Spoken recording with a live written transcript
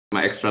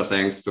My extra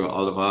thanks to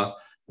Oliver,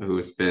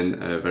 who's been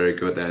very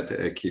good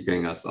at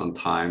keeping us on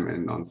time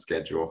and on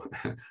schedule,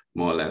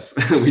 more or less.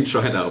 We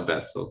tried our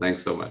best, so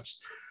thanks so much.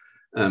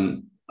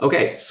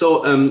 Okay,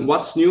 so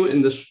what's new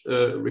in this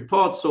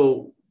report?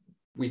 So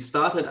we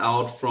started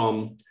out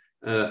from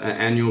an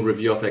annual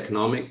review of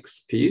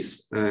economics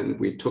piece, and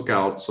we took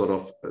out sort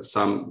of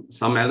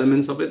some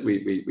elements of it.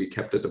 We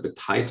kept it a bit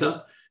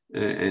tighter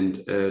and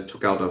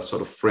took out a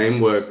sort of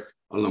framework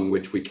along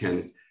which we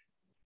can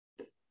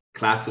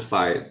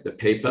classify the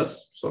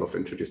papers, sort of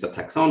introduce a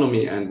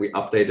taxonomy, and we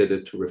updated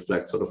it to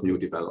reflect sort of new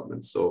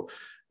developments. So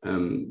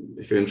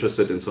if you're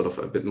interested in sort of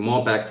a bit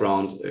more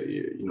background,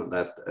 you know,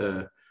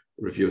 that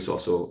review is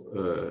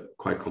also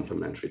quite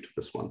complementary to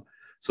this one.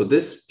 So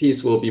this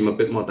piece will be a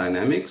bit more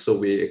dynamic. So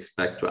we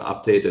expect to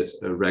update it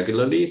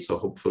regularly. So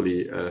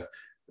hopefully,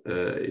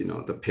 you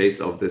know, the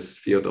pace of this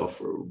field of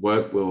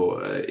work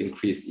will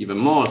increase even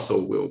more.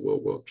 So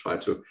we'll try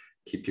to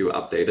keep you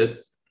updated.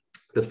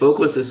 The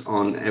focus is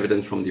on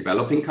evidence from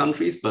developing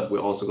countries, but we're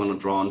also going to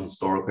draw on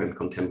historical and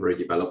contemporary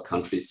developed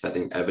countries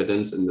setting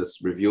evidence in this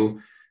review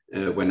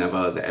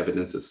whenever the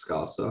evidence is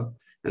scarcer.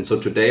 And so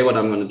today what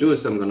I'm going to do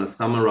is I'm going to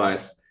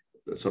summarize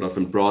sort of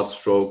in broad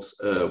strokes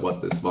what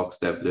this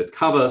VoxDevLit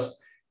covers,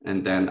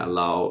 and then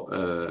allow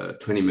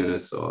 20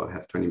 minutes or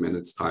have 20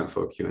 minutes time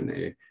for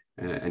Q&A.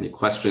 Any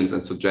questions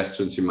and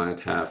suggestions you might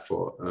have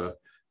for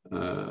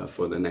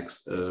the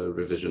next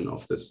revision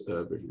of this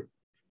review.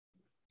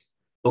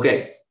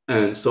 Okay.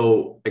 And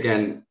so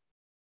again,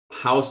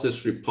 how's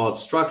this report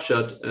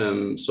structured?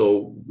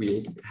 So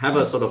we have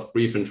a sort of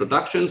brief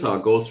introduction, so I'll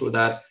go through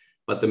that.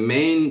 But the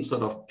main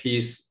sort of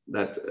piece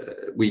that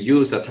we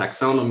use a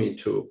taxonomy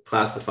to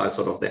classify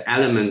sort of the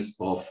elements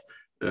of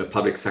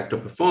public sector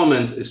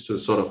performance is to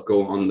sort of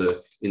go on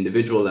the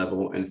individual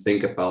level and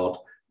think about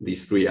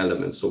these three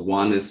elements. So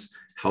one is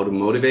how to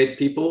motivate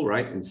people,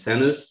 right?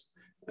 Incentives.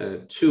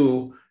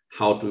 Two,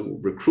 how to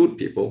recruit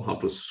people, how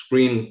to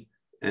screen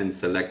and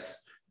select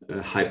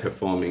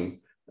high-performing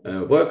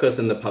workers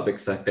in the public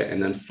sector.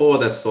 And then four,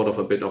 that's sort of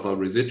a bit of a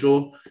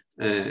residual.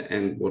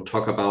 And we'll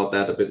talk about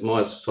that a bit more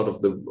as sort of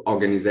the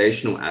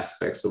organizational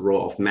aspects, the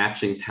role of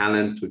matching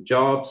talent to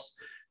jobs,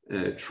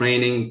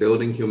 training,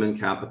 building human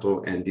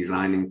capital, and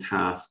designing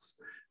tasks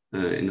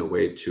in a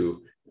way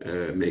to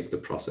make the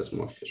process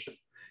more efficient.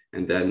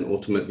 And then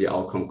ultimately,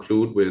 I'll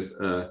conclude with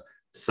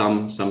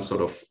some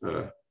sort of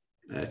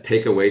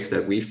takeaways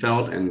that we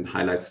felt and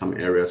highlight some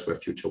areas where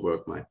future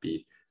work might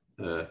be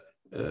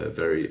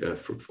very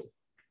fruitful.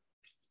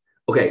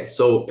 Okay,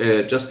 so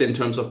just in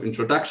terms of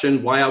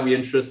introduction, why are we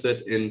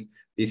interested in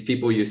these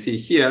people you see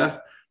here,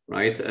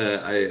 right?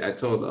 I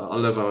told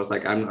Oliver, I was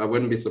like, I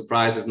wouldn't be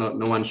surprised if no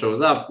one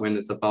shows up when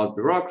it's about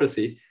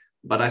bureaucracy.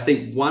 But I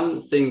think one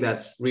thing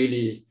that's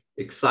really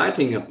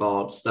exciting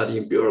about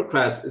studying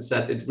bureaucrats is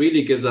that it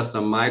really gives us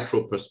a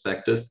micro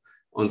perspective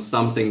on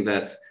something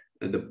that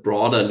the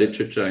broader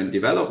literature and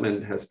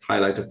development has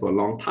highlighted for a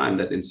long time,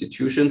 that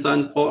institutions are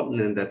important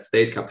and that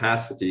state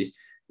capacity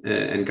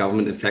and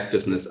government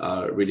effectiveness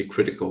are really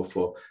critical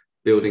for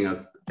building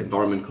an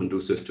environment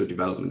conducive to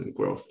development and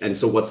growth. And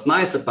so what's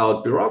nice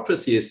about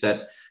bureaucracy is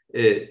that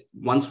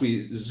once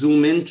we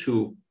zoom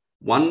into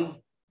one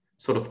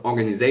sort of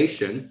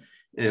organization,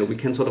 we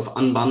can sort of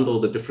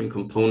unbundle the different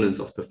components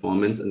of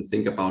performance and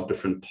think about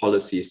different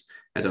policies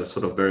at a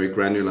sort of very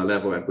granular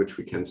level at which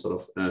we can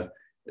sort of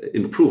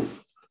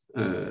improve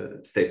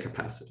state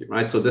capacity,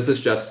 right? So this is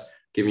just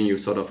giving you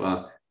sort of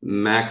a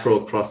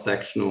macro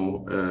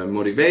cross-sectional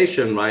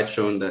motivation, right?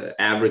 Showing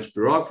the average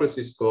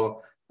bureaucracy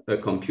score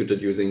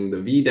computed using the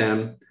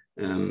VDAM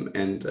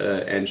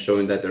and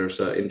showing that there's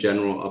in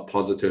general a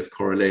positive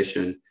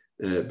correlation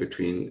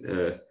between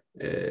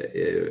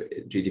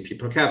GDP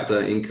per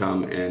capita,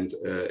 income, and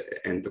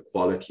the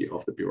quality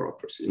of the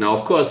bureaucracy. Now,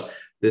 of course,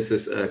 this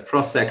is a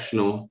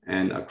cross-sectional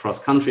and a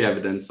cross-country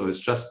evidence, so it's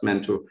just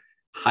meant to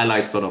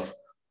highlight sort of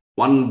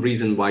one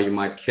reason why you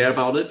might care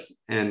about it.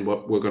 And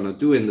what we're going to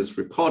do in this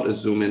report is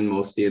zoom in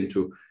mostly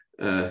into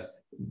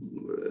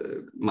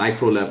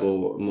micro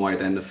level, more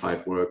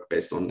identified work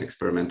based on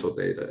experimental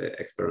data,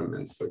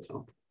 experiments, for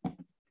example.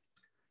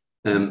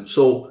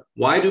 So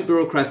why do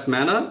bureaucrats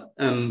matter?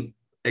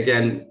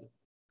 Again,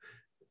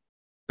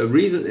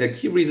 a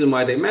key reason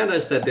why they matter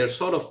is that they're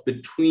sort of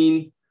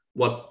between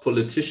what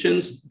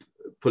politicians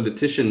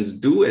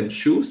do and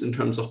choose in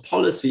terms of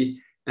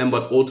policy and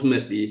what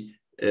ultimately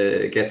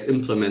gets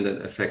implemented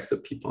and affects the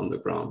people on the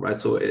ground, right?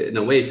 So in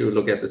a way, if you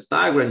look at this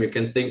diagram, you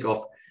can think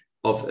of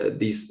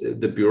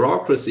the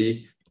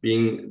bureaucracy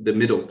being the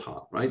middle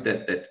part, right?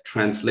 That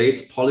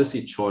translates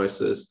policy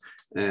choices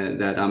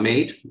that are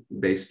made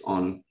based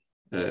on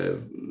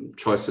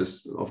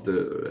choices of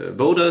the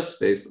voters,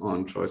 based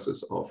on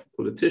choices of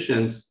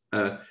politicians,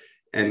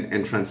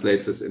 and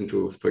translates this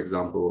into, for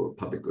example,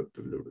 public good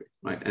delivery,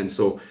 right? And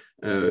so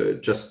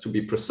just to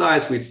be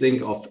precise, we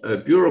think of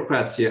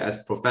bureaucrats here as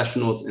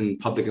professionals in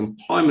public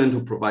employment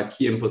who provide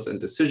key inputs and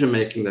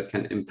decision-making that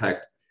can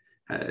impact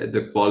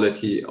the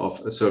quality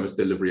of service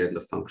delivery and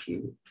the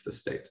functioning of the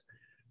state.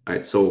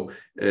 right? So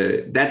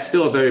that's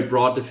still a very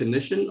broad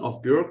definition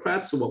of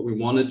bureaucrats. So what we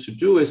wanted to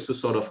do is to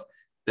sort of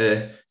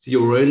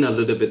zero in a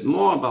little bit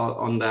more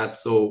on that.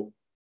 So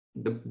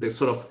there's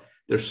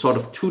sort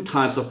of two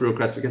types of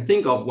bureaucrats you can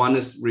think of. One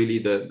is really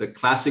the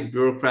classic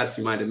bureaucrats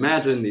you might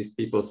imagine, these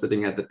people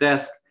sitting at the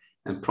desk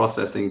and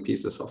processing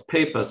pieces of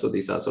paper. So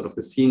these are sort of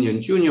the senior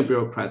and junior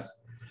bureaucrats.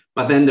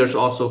 But then there's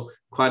also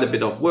quite a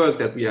bit of work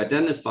that we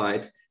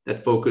identified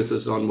that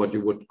focuses on what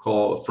you would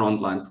call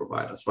frontline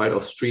providers, right?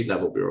 Or street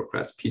level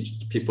bureaucrats,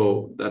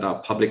 people that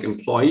are public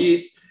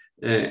employees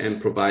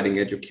and providing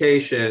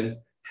education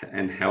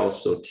and health.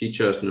 So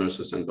teachers,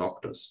 nurses, and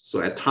doctors.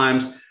 So at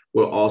times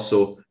we'll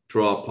also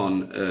draw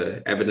upon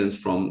evidence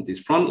from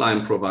these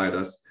frontline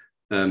providers.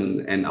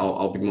 And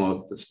I'll be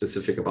more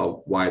specific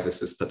about why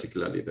this is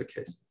particularly the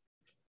case.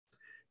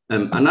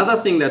 Another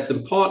thing that's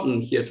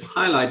important here to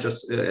highlight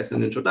just as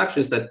an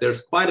introduction is that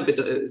there's quite a bit,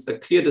 it's a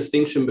clear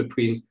distinction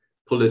between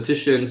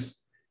politicians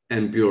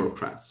and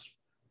bureaucrats.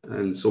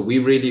 And so we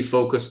really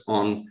focus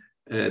on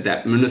the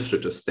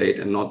administrative state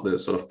and not the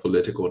sort of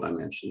political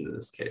dimension in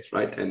this case,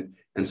 right?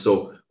 And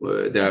so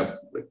there are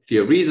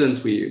clear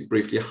reasons we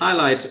briefly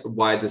highlight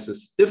why this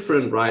is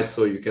different, right?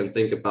 So you can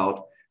think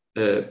about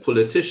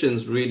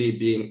politicians really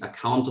being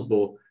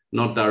accountable,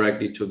 not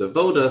directly to the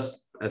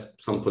voters, as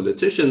some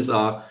politicians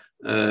are,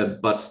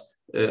 but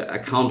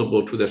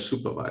accountable to their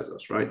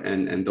supervisors, right?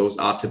 And those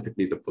are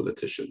typically the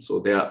politicians. So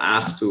they are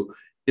asked to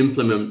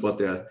implement what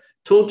they're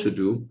told to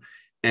do.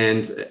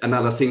 And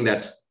another thing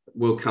that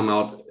will come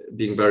out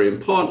being very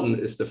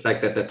important is the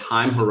fact that the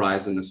time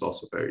horizon is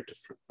also very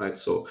different, right?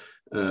 So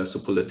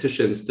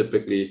politicians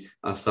typically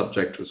are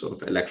subject to sort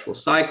of electoral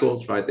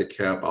cycles, right? They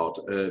care about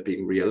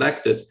being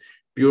re-elected.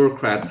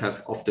 Bureaucrats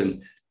have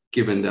often,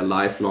 given their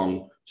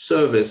lifelong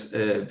service,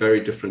 a very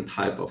different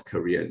type of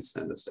career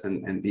incentives.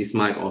 And these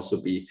might also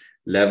be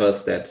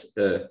levers that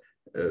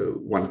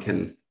one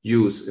can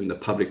use in the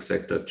public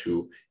sector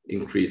to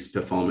increase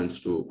performance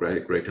to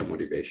greater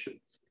motivation.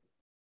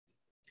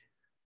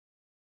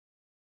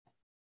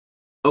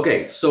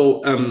 Okay,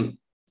 so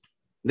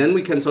then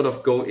we can sort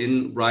of go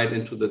right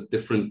into the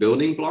different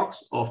building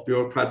blocks of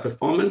bureaucrat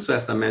performance. So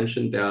as I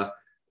mentioned, there are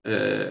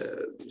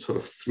sort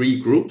of three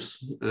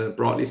groups,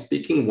 broadly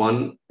speaking.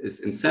 One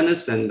is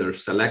incentives, then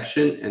there's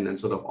selection, and then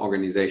sort of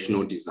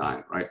organizational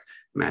design, right?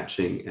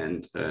 Matching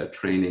and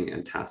training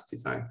and task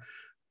design.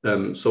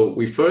 So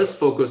we first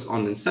focus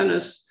on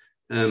incentives.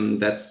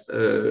 That's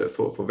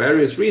for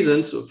various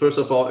reasons. So first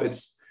of all,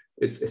 it's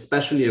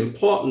especially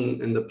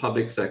important in the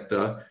public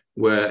sector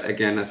where,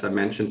 again, as I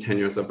mentioned,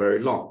 tenures are very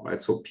long, right?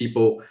 So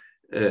people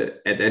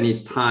at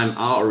any time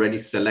are already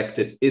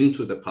selected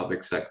into the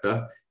public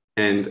sector,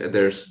 and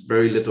there's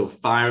very little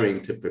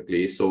firing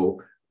typically.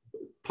 So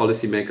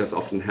policymakers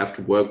often have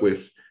to work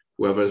with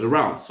whoever is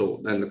around.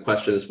 So then the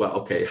question is, well,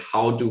 okay,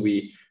 how do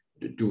we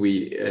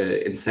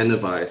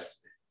incentivize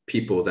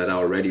people that are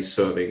already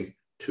serving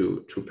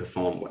to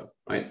perform well,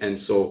 right? And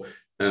so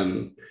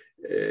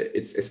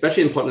it's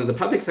especially important in the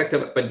public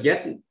sector, but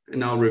yet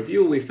in our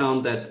review, we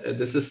found that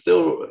this is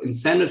still,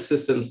 incentive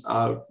systems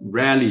are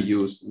rarely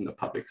used in the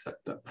public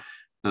sector.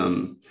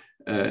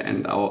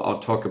 And I'll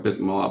talk a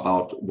bit more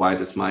about why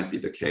this might be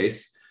the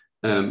case.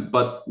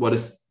 But what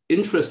is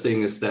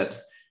interesting is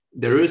that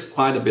there is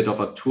quite a bit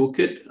of a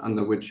toolkit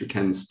under which you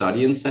can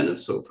study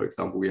incentives. So for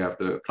example, we have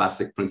the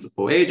classic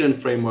principal agent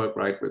framework,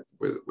 right?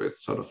 With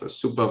sort of a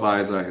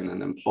supervisor and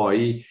an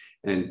employee,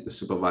 and the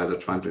supervisor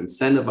trying to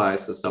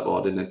incentivize the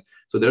subordinate.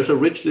 So there's a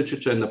rich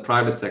literature in the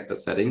private sector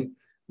setting.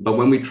 But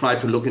when we try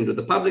to look into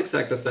the public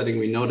sector setting,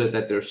 we noted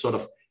that there's sort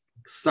of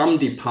some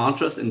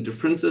departures and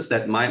differences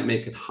that might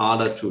make it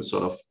harder to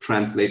sort of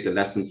translate the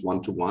lessons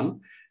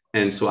one-to-one.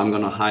 And so I'm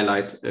going to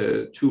highlight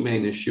two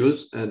main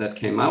issues that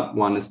came up.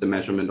 One is the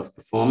measurement of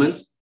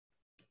performance.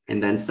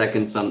 And then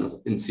second,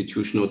 some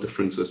institutional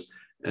differences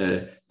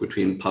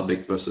between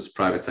public versus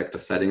private sector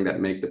setting that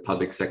make the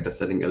public sector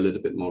setting a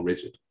little bit more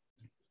rigid.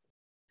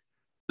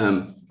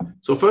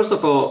 So first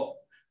of all,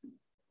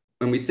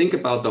 when we think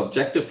about the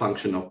objective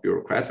function of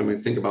bureaucrats, when we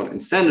think about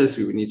incentives,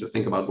 we need to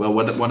think about, well,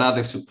 what are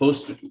they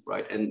supposed to do,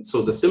 right? And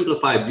so the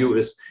simplified view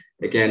is,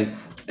 again,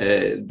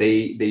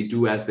 they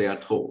do as they are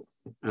told.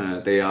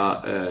 They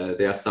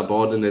are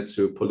subordinate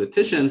to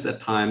politicians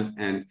at times,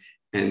 and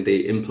they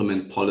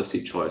implement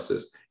policy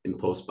choices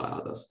imposed by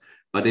others.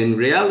 But in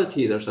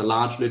reality, there's a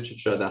large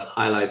literature that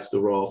highlights the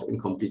role of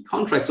incomplete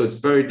contracts. So it's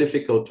very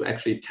difficult to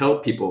actually tell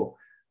people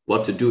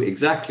what to do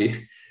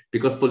exactly,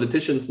 because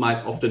politicians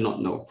might often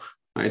not know,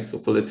 right? So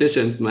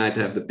politicians might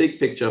have the big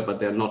picture, but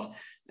they're not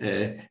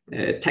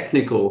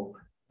technical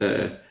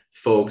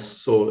folks,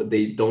 so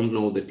they don't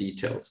know the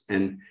details.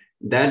 And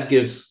that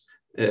gives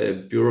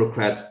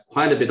bureaucrats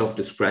quite a bit of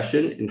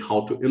discretion in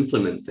how to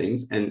implement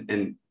things.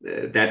 And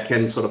that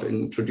can sort of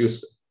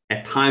introduce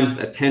at times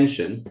a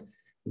tension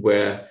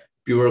where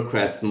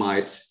bureaucrats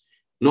might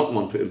not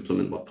want to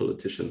implement what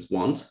politicians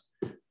want,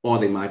 or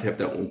they might have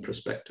their own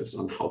perspectives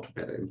on how to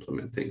better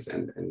implement things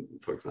and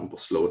for example,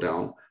 slow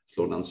down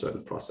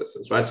certain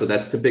processes, right? So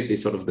that's typically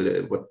sort of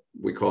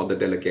we call the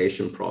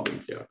delegation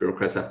problem. Yeah,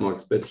 bureaucrats have more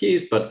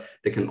expertise, but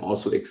they can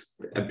also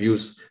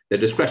abuse their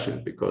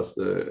discretion because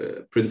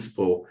the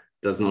principal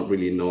does not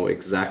really know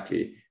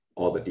exactly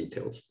all the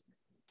details.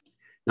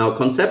 Now,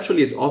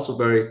 conceptually, it's also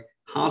very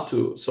hard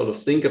to sort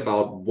of think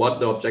about what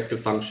the objective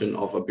function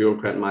of a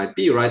bureaucrat might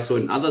be, right? So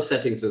in other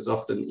settings, it's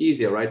often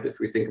easier, right? If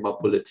we think about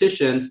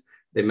politicians,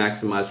 they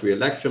maximize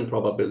re-election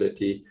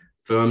probability,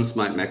 firms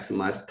might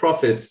maximize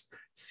profits,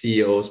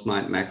 CEOs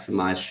might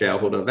maximize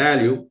shareholder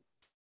value.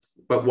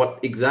 But what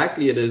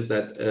exactly it is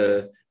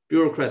that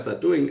bureaucrats are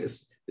doing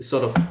is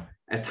sort of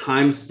at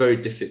times very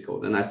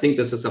difficult. And I think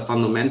this is a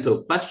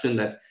fundamental question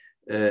that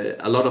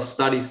a lot of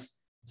studies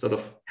sort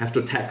of have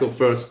to tackle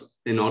first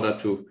in order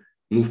to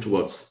move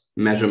towards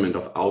measurement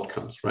of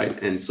outcomes,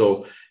 right? And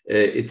so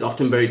it's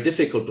often very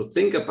difficult to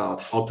think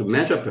about how to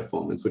measure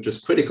performance, which is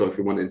critical if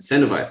you want to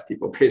incentivize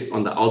people based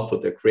on the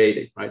output they're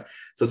creating, right?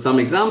 So some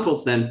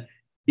examples then,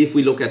 if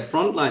we look at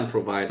frontline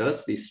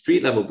providers, these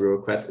street level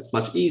bureaucrats, it's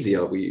much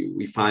easier.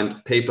 We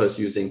find papers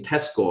using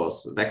test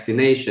scores,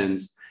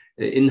 vaccinations,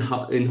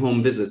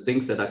 in-home visits,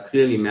 things that are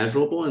clearly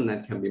measurable and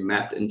that can be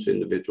mapped into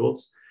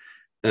individuals.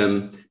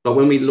 But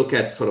when we look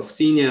at sort of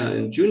senior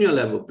and junior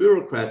level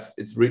bureaucrats,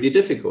 it's really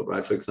difficult,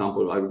 right? For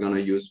example, are we going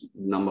to use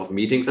number of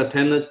meetings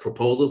attended,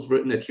 proposals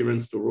written,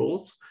 adherence to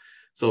rules?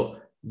 So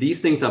these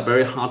things are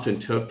very hard to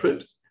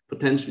interpret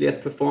potentially as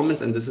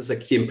performance. And this is a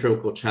key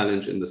empirical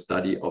challenge in the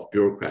study of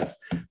bureaucrats,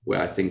 where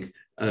I think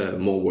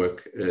more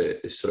work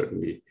is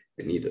certainly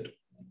needed.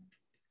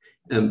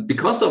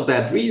 Because of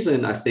that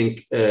reason, I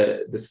think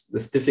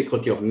this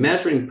difficulty of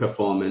measuring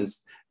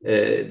performance,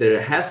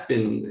 there has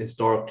been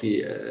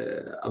historically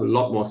a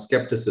lot more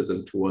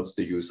skepticism towards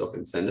the use of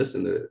incentives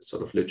in the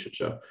sort of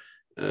literature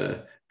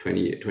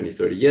 20,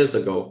 30 years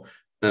ago.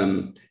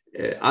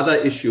 Other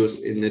issues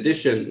in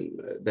addition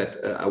that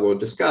I will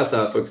discuss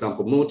are, for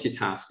example,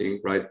 multitasking,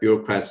 right?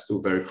 Bureaucrats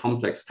do very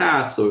complex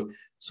tasks.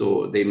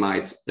 So they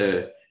might,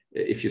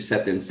 if you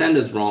set the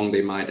incentives wrong,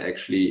 they might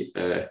actually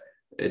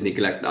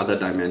neglect other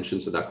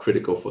dimensions that are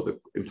critical for the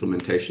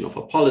implementation of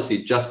a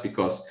policy just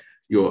because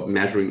you're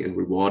measuring and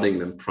rewarding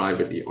them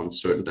privately on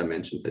certain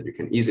dimensions that you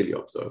can easily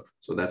observe.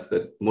 So that's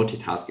the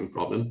multitasking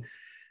problem.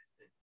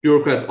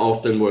 Bureaucrats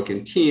often work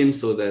in teams,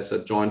 so there's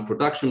a joint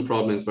production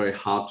problem. It's very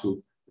hard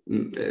to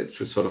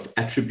sort of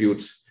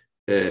attribute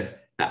the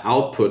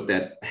output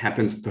that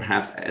happens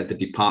perhaps at the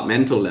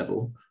departmental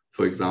level,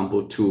 for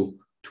example, to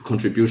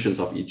contributions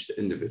of each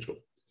individual.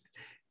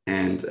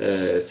 And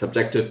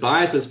subjective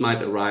biases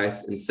might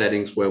arise in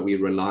settings where we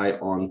rely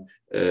on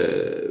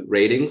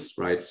ratings,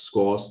 right?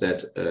 Scores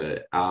that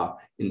are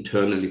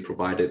internally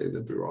provided in the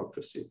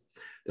bureaucracy.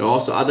 There are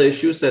also other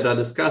issues that are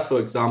discussed. For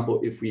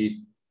example, if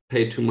we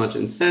pay too much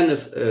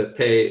incentive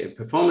pay,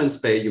 performance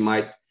pay, you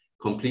might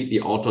completely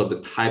alter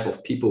the type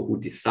of people who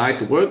decide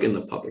to work in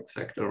the public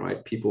sector,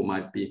 right? People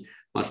might be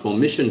much more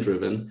mission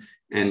driven,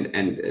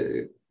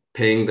 and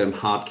paying them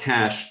hard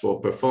cash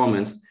for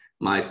performance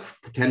might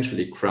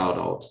potentially crowd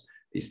out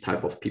these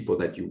type of people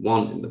that you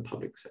want in the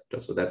public sector.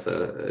 So that's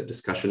a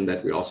discussion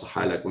that we also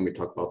highlight when we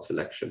talk about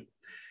selection.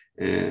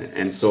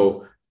 And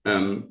so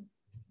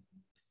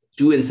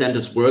do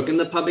incentives work in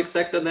the public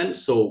sector then?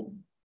 So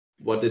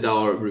what did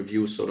our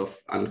review sort of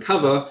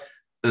uncover?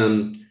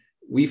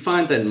 We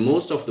find that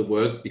most of the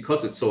work,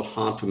 because it's so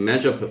hard to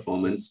measure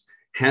performance,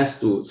 has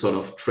to sort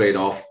of trade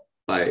off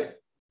by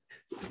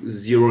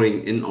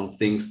zeroing in on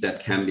things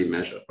that can be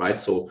measured, right?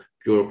 So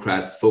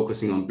bureaucrats,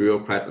 focusing on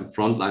bureaucrats and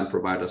frontline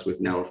providers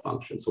with narrow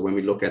functions. So when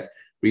we look at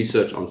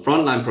research on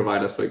frontline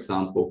providers, for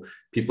example,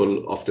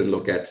 people often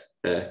look at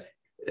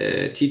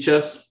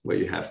teachers, where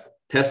you have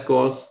test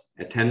scores,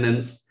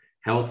 attendance,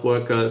 health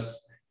workers,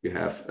 you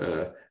have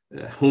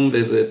home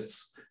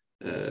visits,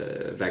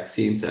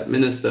 vaccines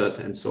administered,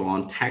 and so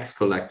on. Tax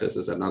collectors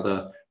is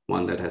another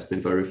one that has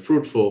been very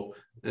fruitful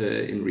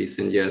in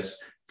recent years,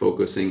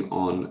 focusing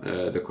on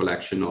the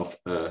collection of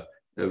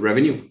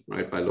revenue,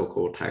 right, by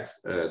local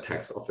tax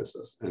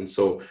officers. And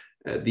so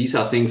these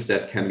are things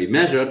that can be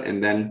measured.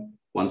 And then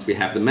once we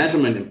have the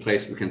measurement in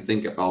place, we can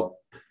think about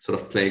sort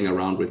of playing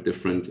around with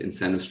different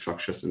incentive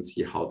structures and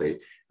see how they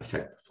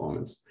affect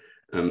performance.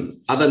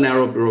 Other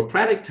narrow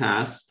bureaucratic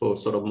tasks for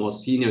sort of more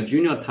senior,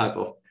 junior type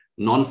of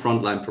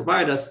non-frontline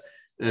providers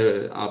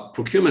are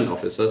procurement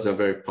officers are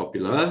very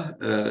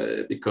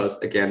popular because,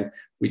 again,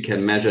 we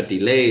can measure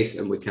delays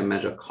and we can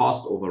measure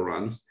cost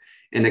overruns.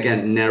 And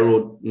again,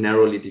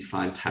 narrowly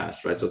defined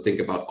tasks, right? So think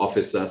about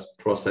officers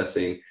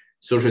processing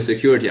social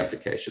security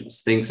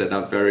applications, things that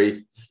are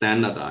very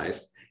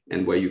standardized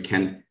and where you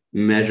can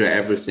measure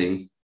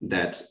everything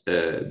that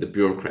the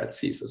bureaucrat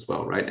sees as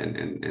well, right?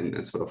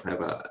 And sort of have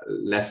a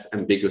less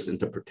ambiguous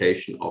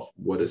interpretation of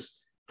what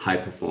is high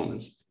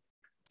performance.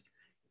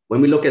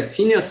 When we look at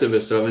senior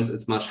civil servants,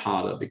 it's much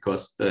harder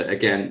because,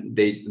 again,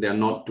 they're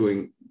not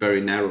doing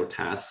very narrow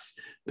tasks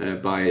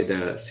by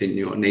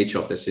the nature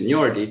of their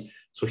seniority.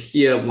 So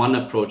here, one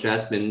approach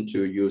has been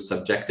to use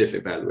subjective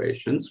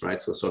evaluations,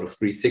 right? So sort of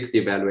 360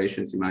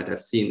 evaluations you might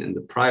have seen in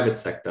the private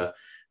sector.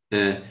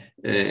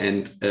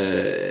 And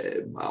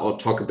I'll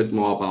talk a bit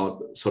more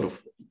about sort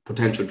of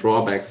potential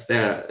drawbacks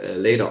there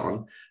later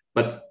on.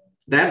 But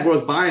that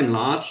work, by and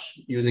large,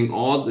 using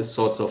all the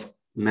sorts of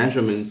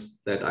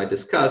measurements that I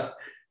discussed,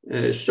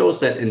 shows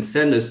that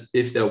incentives,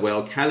 if they're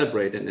well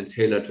calibrated and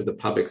tailored to the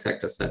public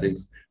sector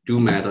settings, do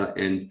matter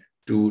and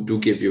do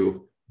give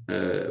you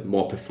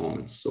more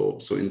performance.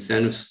 So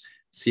incentives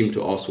seem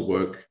to also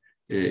work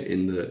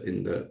in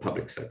the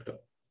public sector.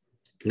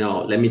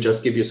 Now, let me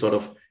just give you sort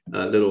of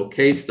a little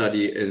case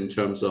study in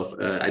terms of,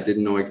 I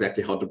didn't know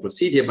exactly how to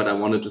proceed here, but I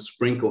wanted to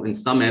sprinkle in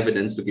some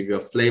evidence to give you a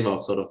flavor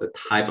of sort of the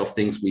type of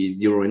things we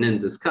zero in and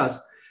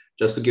discuss.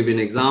 Just to give you an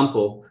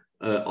example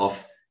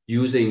of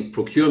using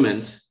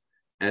procurement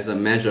as a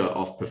measure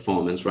of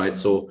performance, right?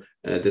 So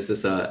this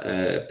is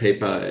a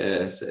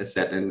paper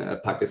set in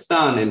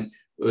Pakistan, and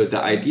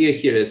the idea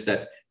here is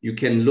that you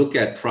can look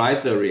at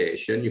price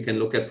variation, you can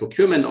look at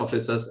procurement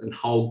officers and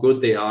how good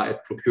they are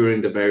at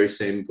procuring the very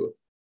same good,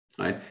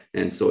 right?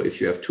 And so if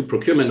you have two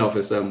procurement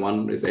officers and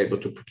one is able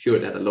to procure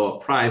it at a lower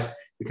price,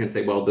 you can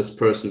say, well, this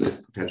person is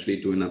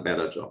potentially doing a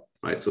better job,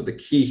 right? So the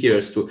key here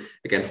is to,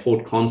 again,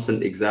 hold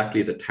constant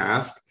exactly the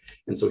task.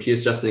 And so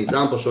here's just an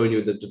example showing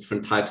you the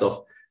different types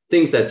of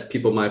things that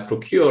people might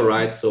procure,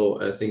 right?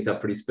 So things are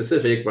pretty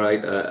specific,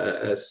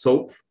 right?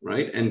 Soap,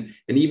 right? And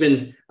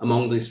even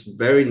among these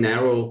very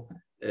narrow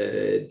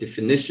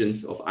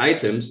definitions of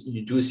items,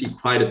 you do see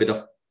quite a bit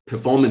of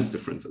performance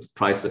differences,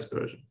 price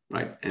dispersion,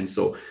 right? And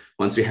so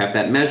once you have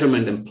that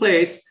measurement in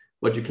place,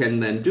 what you can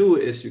then do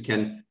is you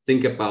can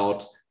think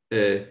about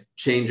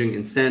changing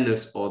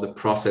incentives or the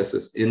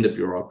processes in the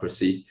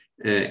bureaucracy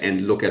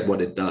and look at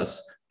what it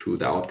does to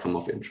the outcome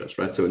of interest,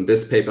 right? So in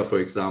this paper, for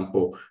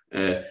example,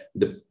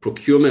 the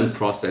procurement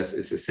process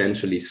is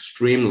essentially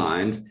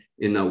streamlined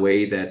in a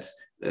way that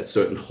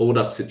certain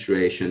hold-up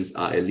situations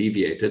are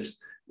alleviated.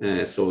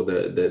 So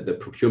the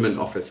procurement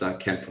officer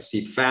can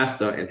proceed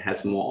faster and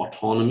has more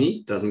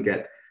autonomy, doesn't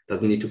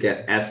need to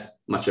get as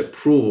much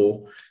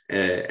approval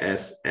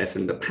as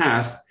in the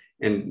past.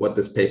 And what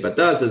this paper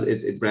does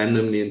is it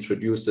randomly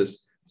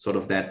introduces sort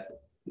of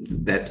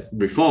that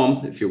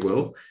reform, if you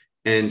will,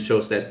 and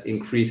shows that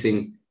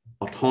increasing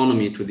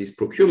autonomy to these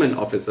procurement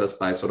officers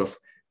by sort of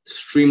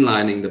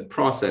streamlining the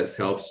process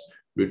helps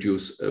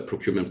reduce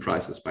procurement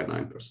prices by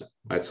 9%,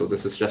 right? So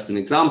this is just an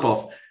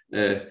example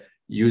of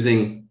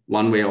using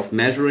one way of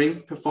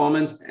measuring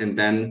performance and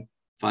then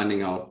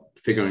figuring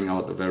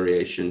out the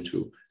variation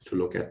to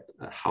look at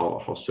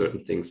how certain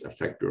things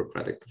affect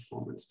bureaucratic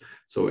performance.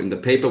 So in the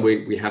paper,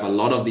 we have a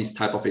lot of these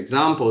type of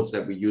examples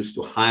that we use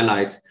to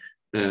highlight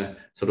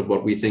sort of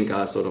what we think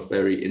are sort of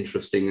very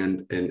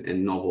interesting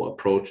and novel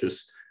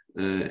approaches.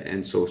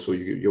 And so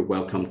you're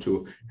welcome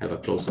to have a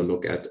closer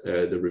look at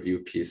the review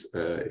piece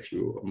if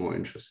you are more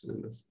interested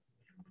in this.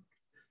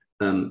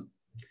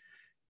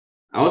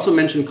 I also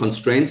mentioned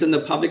constraints in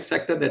the public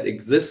sector that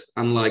exist,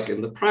 unlike in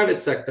the private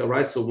sector,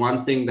 right? So one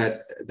thing that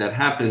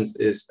happens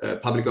is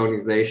public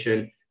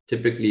organizations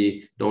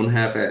typically don't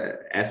have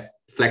as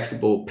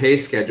flexible pay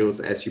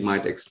schedules as you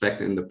might expect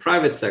in the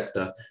private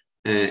sector.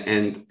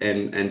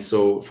 And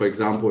so, for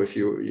example, if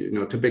you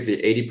know,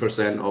 typically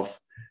 80% of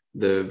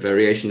the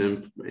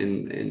variation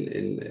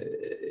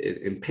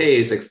in pay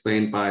is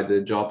explained by the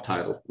job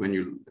title when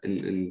you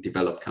in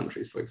developed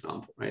countries, for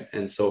example, right?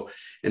 And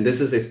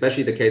this is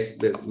especially the case.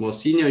 The more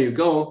senior you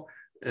go,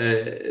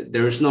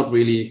 there is not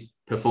really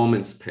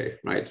performance pay,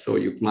 right? So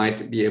you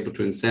might be able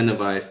to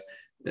incentivize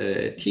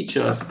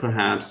teachers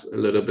perhaps a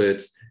little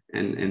bit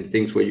and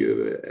things where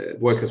you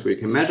workers where you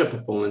can measure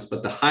performance.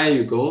 But the higher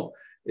you go,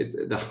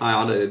 the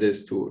harder it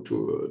is to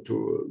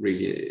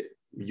really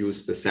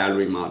use the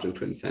salary margin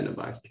to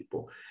incentivize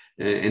people.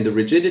 And the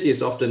rigidity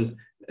is often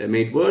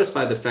made worse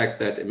by the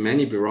fact that in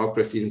many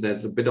bureaucracies,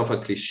 that's a bit of a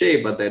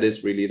cliche, but that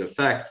is really the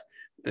fact.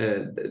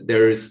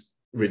 There is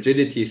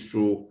rigidity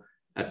through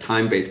a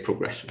time-based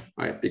progression,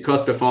 right?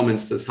 Because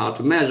performance is hard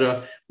to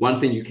measure. One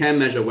thing you can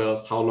measure well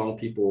is how long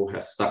people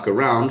have stuck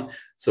around.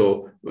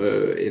 So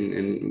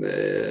in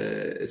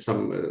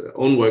some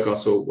own work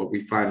also, what we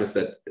find is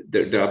that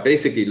there are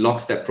basically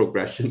lockstep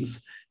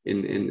progressions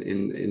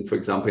in for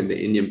example, in the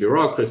Indian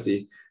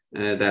bureaucracy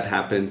that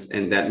happens,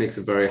 and that makes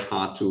it very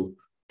hard to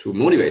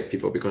motivate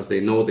people because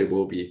they know they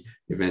will be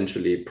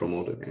eventually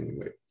promoted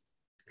anyway.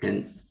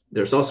 And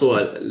there's also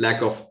a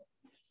lack of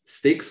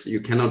sticks. You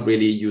cannot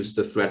really use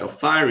the threat of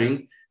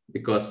firing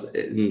because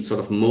in sort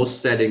of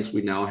most settings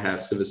we now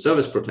have civil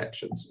service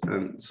protections.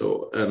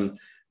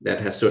 That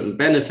has certain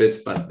benefits,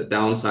 but the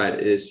downside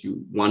is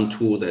one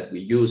tool that we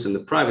use in the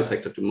private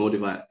sector to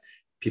motivate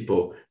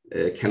people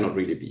cannot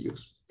really be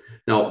used.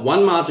 Now,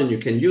 one margin you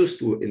can use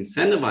to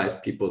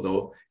incentivize people,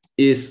 though,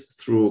 is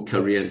through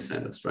career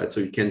incentives, right? So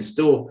you can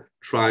still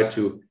try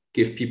to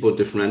give people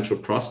differential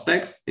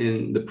prospects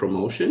in the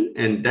promotion,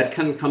 and that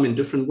can come in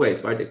different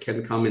ways, right? It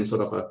can come in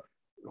sort of a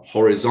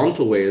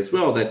horizontal way as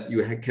well, that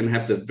you can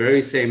have the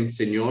very same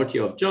seniority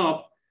of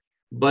job,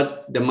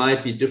 but there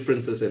might be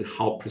differences in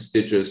how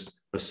prestigious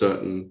a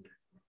certain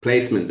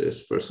placement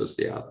is versus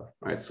the other,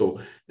 right? So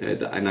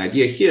an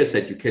idea here is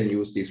that you can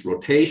use these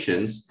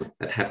rotations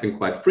that happen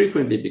quite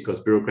frequently because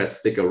bureaucrats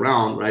stick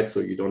around, right?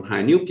 So you don't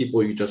hire new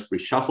people, you just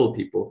reshuffle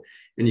people,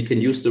 and you can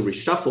use the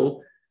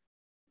reshuffle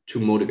to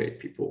motivate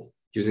people,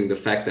 using the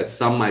fact that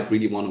some might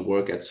really want to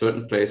work at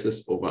certain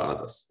places over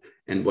others.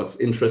 And what's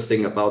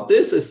interesting about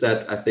this is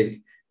that I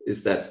think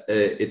is that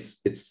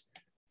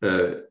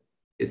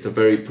it's a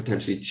very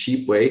potentially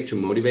cheap way to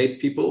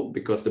motivate people,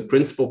 because the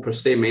principal per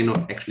se may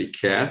not actually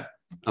care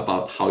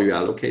about how you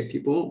allocate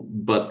people,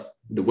 but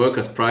the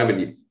workers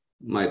privately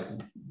might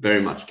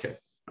very much care,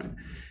 right?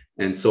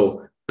 And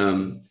so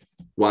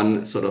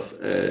one sort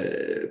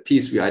of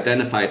piece we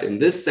identified in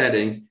this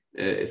setting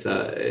is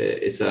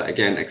a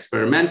again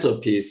experimental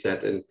piece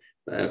set in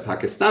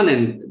Pakistan,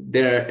 and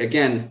they're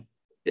again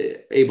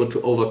able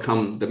to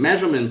overcome the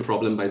measurement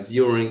problem by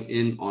zeroing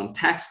in on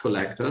tax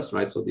collectors,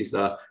 right? So these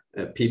are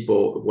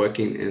people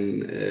working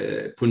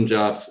in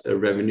Punjab's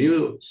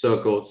revenue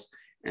circles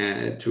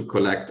to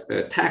collect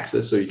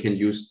taxes. So you can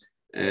use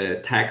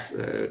tax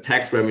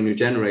revenue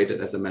generated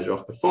as a measure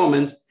of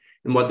performance.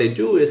 And what they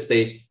do is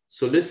they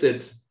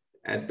solicit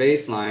at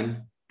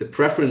baseline the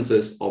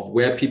preferences of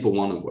where people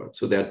want to work.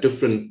 So there are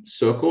different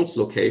circles,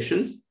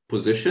 locations,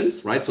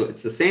 positions, right? So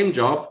it's the same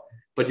job,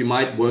 but you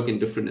might work in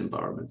different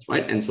environments,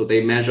 right? And so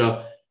they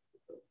measure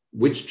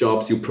which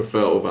jobs you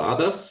prefer over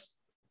others.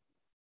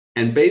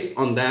 And based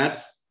on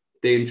that,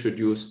 they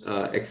introduce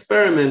an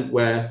experiment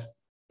where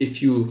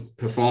if you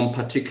perform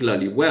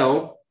particularly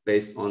well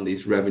based on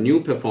these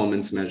revenue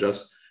performance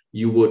measures,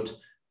 you would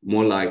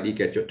more likely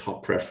get your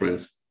top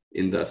preference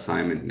in the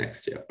assignment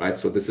next year, right?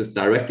 So this is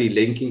directly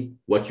linking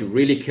what you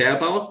really care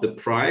about, the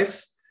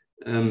price,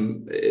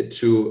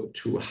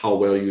 to how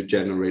well you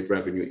generate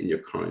revenue in your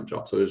current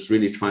job. So it's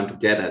really trying to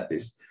get at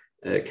these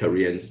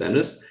career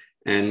incentives,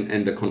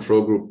 and the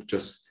control group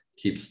just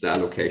keeps the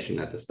allocation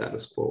at the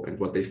status quo. And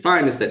what they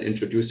find is that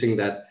introducing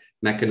that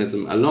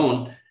mechanism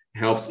alone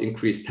helps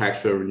increase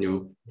tax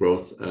revenue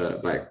growth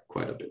by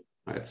quite a bit,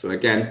 right? So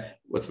again,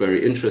 what's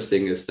very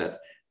interesting is that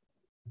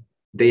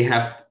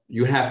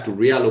you have to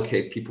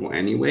reallocate people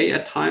anyway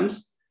at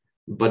times,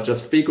 but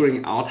just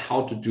figuring out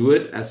how to do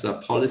it as a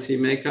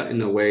policymaker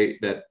in a way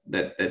that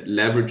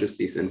leverages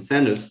these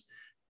incentives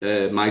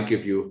might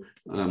give you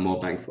more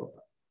bang for buck.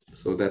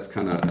 So that's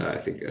kind of, I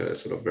think, a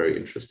sort of very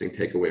interesting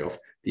takeaway of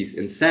these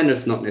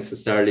incentives, not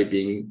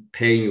necessarily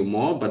paying you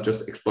more, but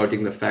just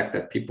exploiting the fact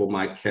that people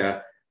might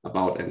care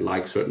about and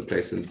like certain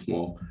places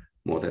more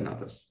than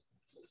others.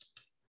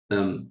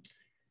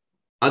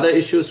 Other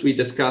issues we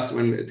discussed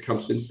when it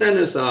comes to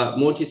incentives are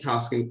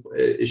multitasking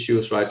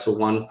issues, right? So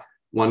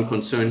one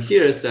concern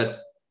here is that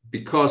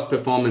because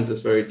performance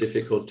is very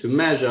difficult to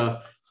measure,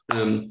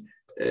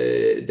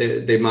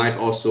 there might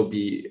also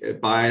be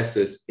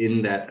biases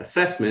in that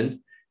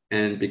assessment.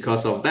 And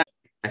because of that,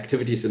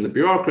 activities in the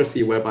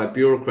bureaucracy whereby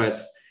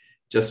bureaucrats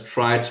just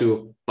try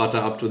to butter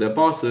up to their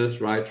bosses,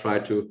 right? Try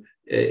to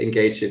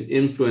engage in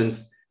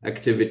influence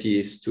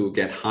activities to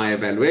get high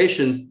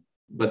evaluations,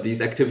 but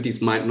these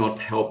activities might not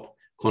help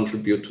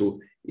contribute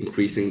to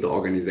increasing the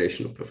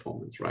organizational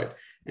performance, right?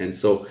 And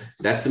so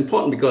that's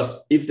important, because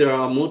if there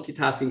are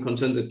multitasking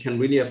concerns, it can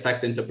really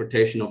affect the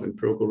interpretation of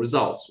empirical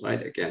results,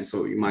 right? Again,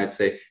 so you might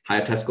say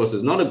higher test scores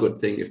is not a good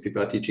thing if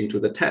people are teaching to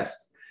the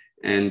test.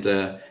 And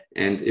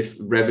if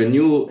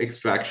revenue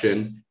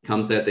extraction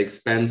comes at the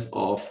expense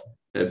of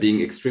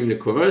being extremely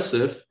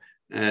coercive,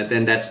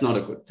 then that's not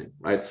a good thing,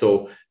 right?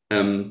 So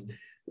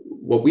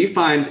what we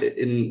find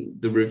in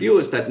the review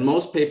is that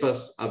most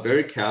papers are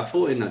very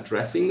careful in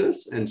addressing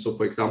this. And so,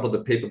 for example,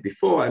 the paper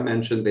before I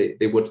mentioned,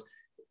 they would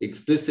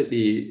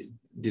explicitly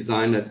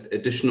design an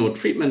additional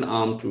treatment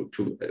arm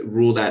to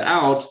rule that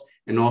out,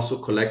 and also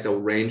collect a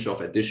range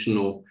of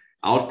additional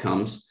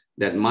outcomes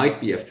that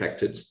might be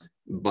affected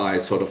by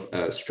sort of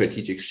a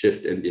strategic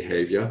shift in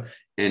behavior,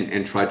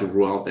 and try to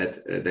rule out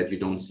that you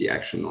don't see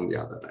action on the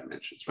other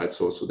dimensions, right?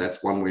 So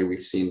that's one way we've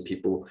seen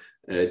people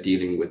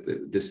dealing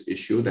with this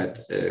issue that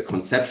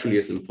conceptually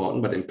is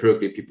important, but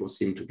empirically people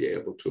seem to be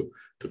able to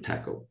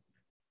tackle.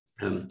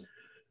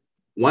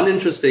 One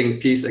interesting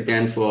piece,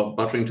 again, for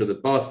buttering to the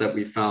boss that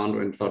we found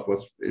and thought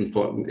was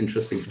important,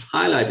 interesting to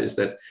highlight, is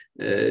that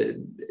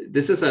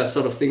this is a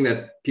sort of thing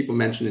that people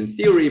mention in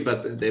theory,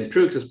 but the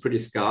empirics is pretty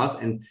scarce.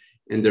 And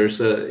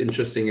there's an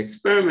interesting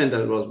experiment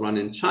that was run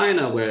in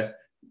China where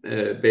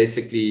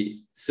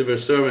basically civil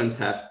servants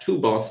have two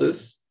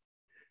bosses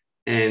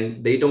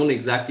and they don't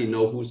exactly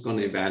know who's going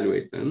to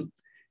evaluate them.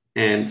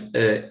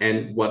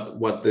 And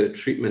what the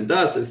treatment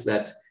does is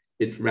that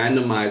it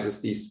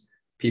randomizes these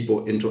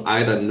people into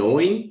either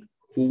knowing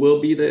who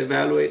will be the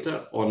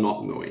evaluator or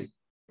not knowing,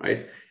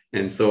 right?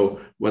 And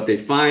so what they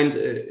find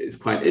is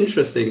quite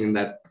interesting in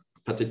that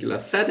particular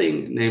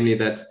setting, namely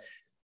that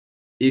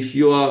if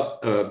you are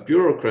a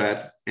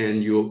bureaucrat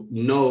and you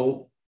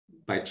know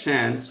by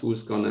chance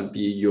who's going to be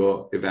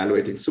your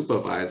evaluating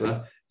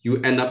supervisor,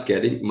 you end up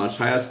getting much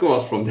higher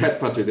scores from that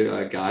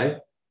particular guy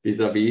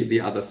vis-a-vis the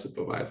other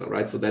supervisor,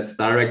 right? So that's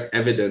direct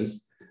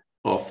evidence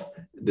of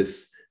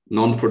this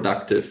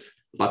non-productive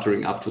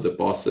buttering up to the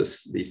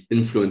bosses, these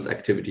influence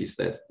activities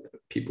that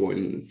people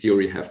in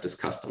theory have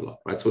discussed a lot,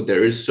 right? So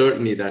there is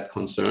certainly that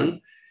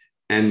concern.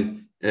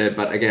 And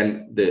but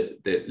again, the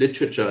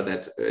literature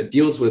that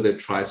deals with it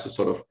tries to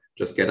sort of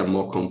just get a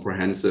more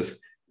comprehensive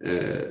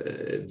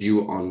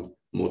view on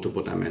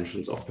multiple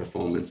dimensions of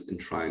performance in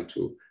trying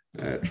to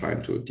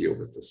deal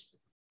with this.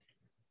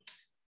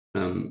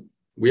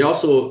 We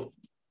also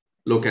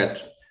look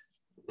at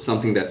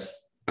something that's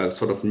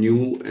sort of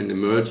new and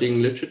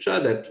emerging literature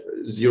that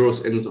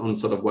zeroes in on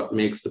sort of what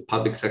makes the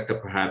public sector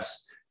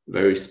perhaps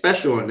very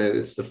special, and that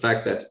it's the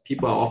fact that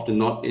people are often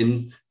not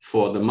in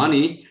for the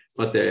money,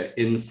 but they're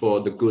in for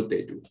the good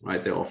they do,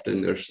 right? They're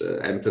often, there's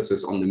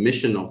emphasis on the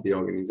mission of the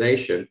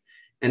organization.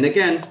 And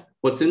again,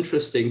 what's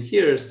interesting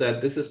here is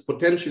that this is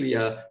potentially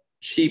a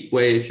cheap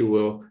way, if you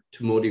will,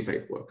 to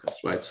motivate workers,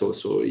 right?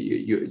 So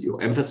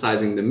you're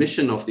emphasizing the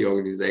mission of the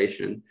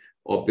organization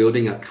or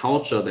building a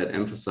culture that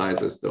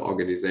emphasizes the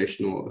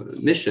organizational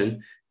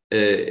mission.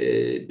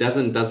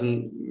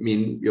 Doesn't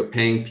mean you're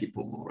paying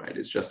people more, right?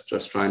 It's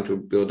just trying to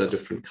build a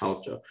different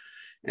culture.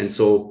 And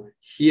so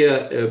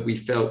here we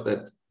felt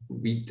that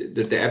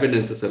the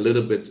evidence is a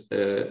little bit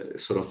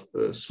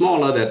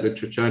smaller, that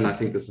literature, and I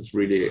think this is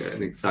really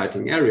an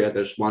exciting area.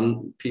 There's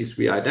one piece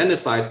we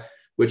identified,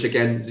 which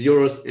again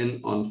zeroes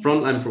in on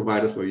frontline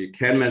providers where you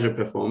can measure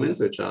performance,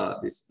 which are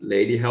these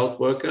lady health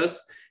workers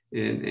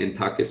in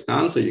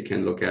Pakistan. So you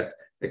can look at,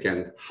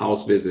 again,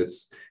 house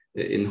visits,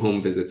 in-home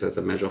visits as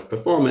a measure of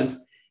performance.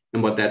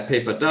 And what that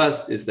paper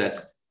does is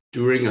that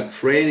during a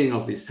training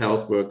of these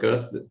health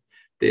workers,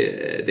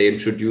 they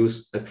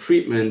introduce a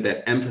treatment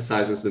that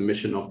emphasizes the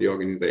mission of the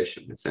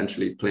organization,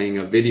 essentially playing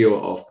a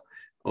video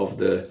of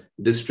the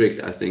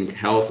district, I think,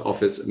 health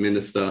office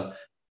minister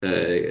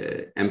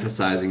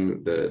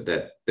emphasizing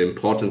the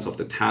importance of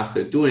the task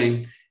they're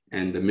doing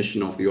and the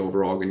mission of the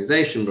overall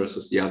organization,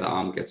 versus the other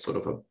arm gets sort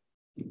of a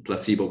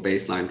placebo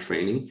baseline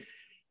training.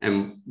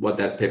 And what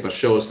that paper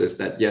shows is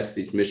that, yes,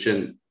 this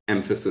mission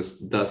emphasis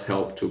does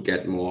help to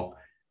get more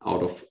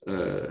out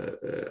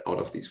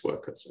of these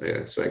workers.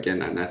 So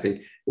again, and I think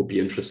it would be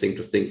interesting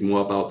to think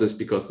more about this,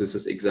 because this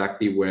is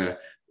exactly where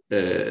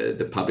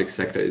the public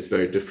sector is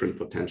very different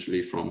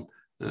potentially from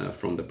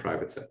the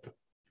private sector.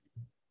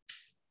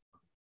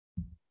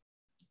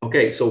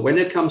 Okay, so when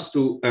it comes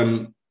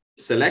to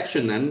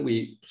selection, then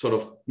we sort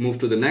of move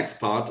to the next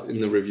part in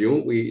the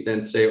review. We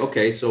then say,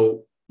 okay,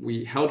 so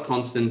we held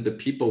constant the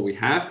people we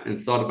have and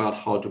thought about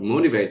how to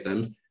motivate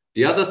them.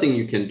 The other thing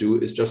you can do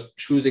is just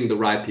choosing the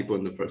right people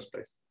in the first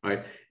place,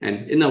 right?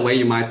 And in a way,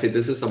 you might say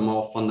this is a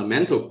more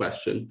fundamental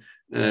question,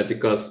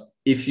 because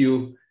if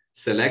you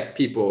select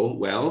people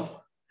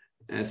well,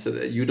 so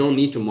you don't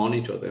need to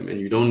monitor them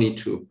and you don't need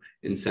to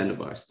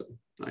incentivize them,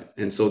 right?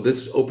 And so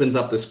this opens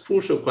up this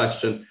crucial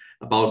question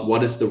about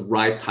what is the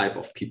right type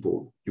of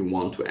people you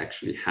want to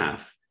actually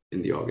have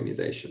in the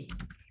organization.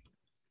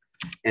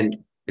 And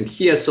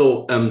here,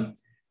 so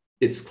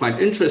it's quite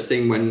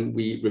interesting when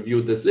we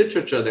review this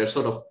literature, there's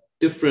sort of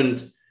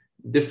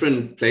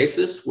different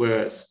places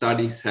where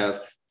studies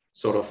have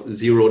sort of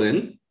zeroed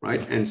in,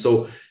 right? And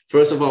so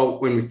first of all,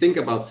 when we think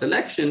about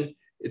selection,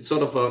 it's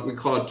sort of we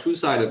call it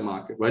two-sided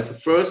market, right? So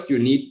first you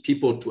need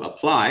people to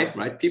apply,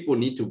 right? People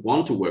need to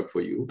want to work for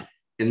you,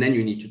 and then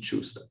you need to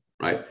choose them,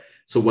 right?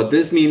 So what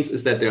this means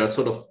is that there are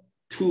sort of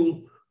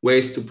two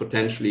ways to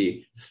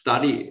potentially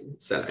study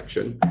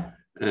selection.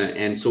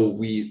 And so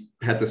we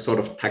had this sort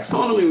of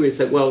taxonomy. We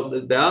said, well,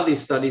 there are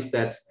these studies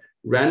that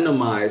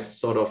randomize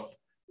sort of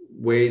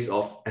ways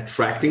of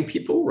attracting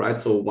people, right?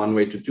 So one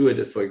way to do it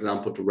is, for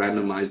example, to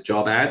randomize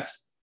job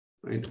ads,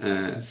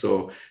 right?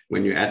 So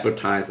when you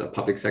advertise a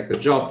public sector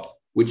job,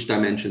 which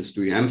dimensions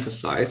do you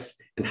emphasize,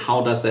 and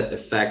how does that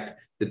affect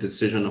the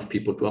decision of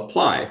people to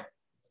apply?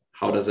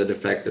 How does it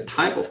affect the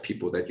type of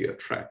people that you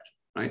attract,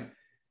 right?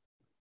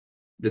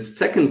 The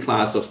second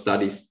class of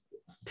studies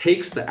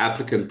takes the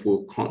applicant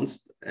pool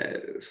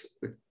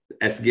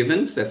as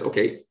given, says,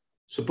 okay,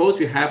 suppose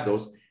you have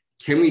those,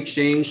 can we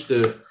change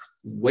the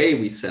way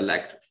we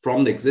select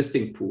from the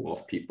existing pool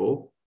of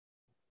people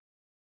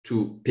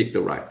to pick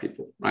the right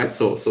people, right?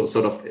 So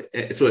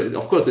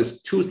of course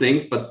it's two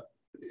things, but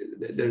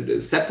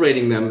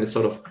separating them is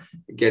sort of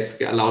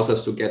allows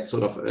us to get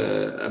sort of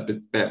a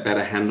bit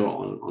better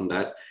handle on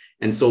that.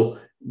 And so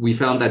we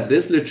found that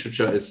this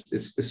literature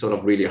is sort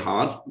of really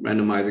hard,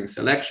 randomizing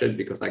selection,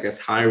 because I guess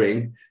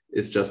hiring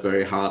is just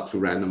very hard to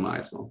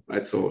randomize,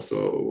 right? So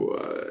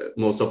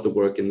most of the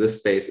work in this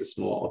space is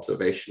more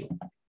observational.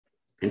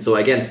 And so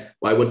again,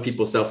 why would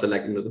people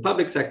self-select into the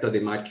public sector? They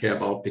might care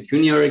about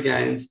pecuniary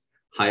gains,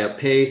 higher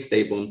pay,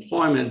 stable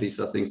employment. These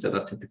are things that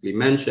are typically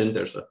mentioned.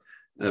 There's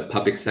a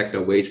public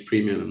sector wage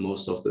premium in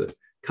most of the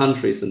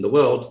countries in the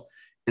world.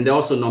 And there are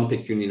also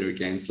non-pecuniary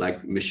gains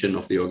like mission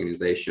of the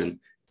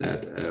organization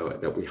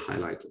that we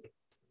highlighted.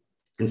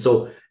 And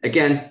so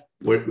again,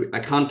 I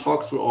can't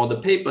talk through all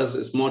the papers.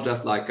 It's more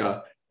just like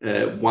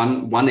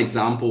one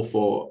example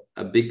for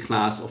a big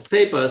class of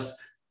papers.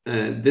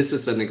 This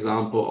is an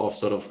example of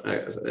sort of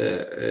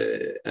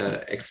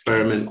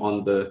experiment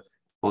on the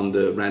on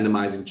the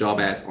randomizing job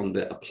ads on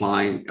the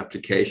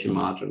application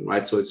margin,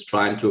 right? So it's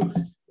trying to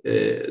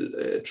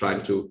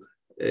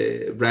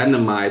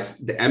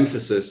randomize the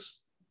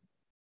emphasis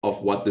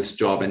of what this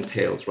job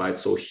entails, right?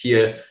 So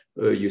here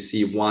you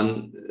see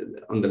one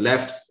on the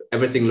left,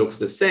 everything looks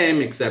the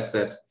same, except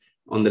that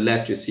on the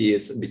left, you see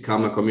it's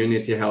become a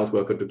community health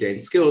worker to gain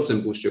skills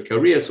and boost your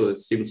career. So it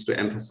seems to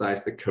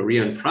emphasize the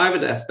career and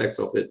private aspects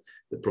of it,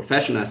 the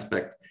profession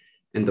aspect.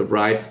 And the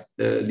right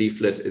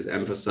leaflet is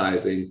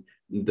emphasizing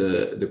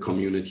the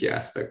community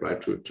aspect,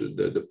 right? To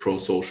the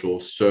pro-social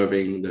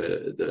serving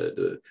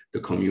the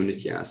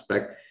community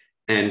aspect.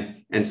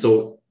 And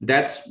so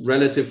that's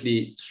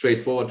relatively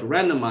straightforward to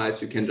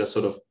randomize. You can just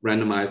sort of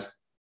randomize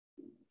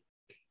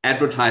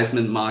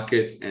advertisement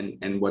markets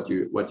and what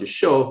you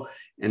show,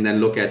 and then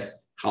look at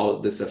how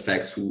this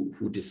affects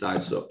who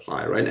decides to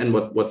apply, right? And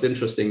what's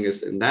interesting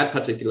is in that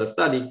particular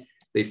study,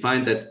 they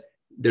find that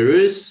there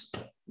is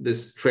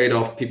this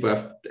trade-off people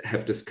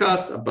have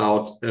discussed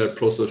about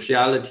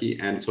prosociality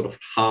and sort of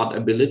hard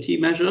ability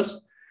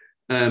measures,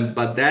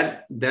 but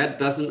that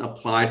doesn't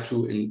apply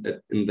to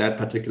in that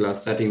particular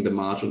setting the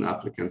margin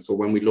applicants. So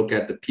when we look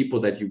at the people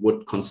that you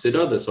would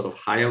consider the sort of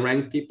higher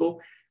ranked people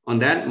on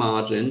that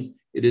margin,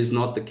 it is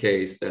not the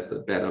case that the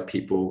better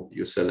people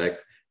you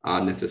select are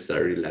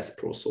necessarily less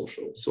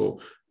pro-social. So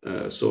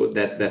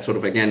that sort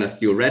of, again, a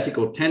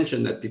theoretical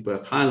tension that people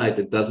have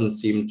highlighted doesn't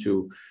seem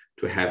to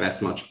have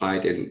as much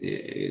bite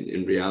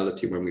in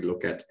reality when we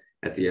look at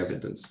the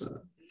evidence.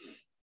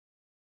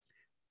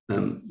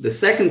 The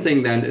second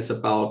thing then is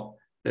about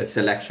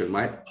selection,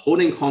 right?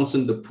 Holding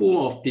constant the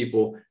pool of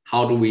people,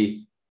 how do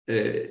we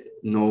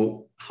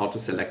know how to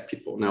select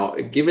people? Now,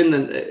 given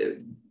that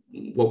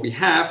what we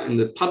have in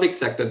the public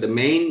sector, the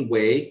main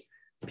way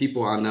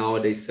people are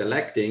nowadays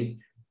selecting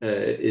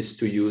is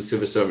to use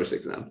civil service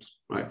exams,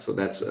 right? So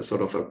that's a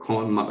sort of a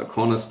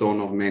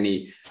cornerstone of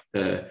many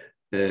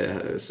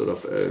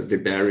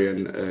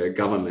Weberian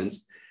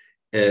governments.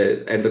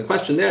 And the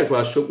question there is,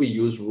 well, should we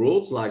use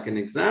rules like an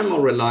exam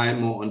or rely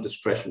more on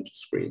discretion to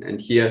screen?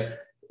 And here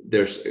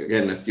there's,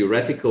 again, a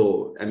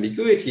theoretical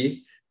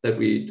ambiguity that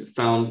we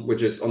found,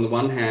 which is on the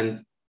one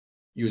hand,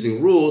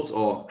 using rules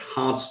or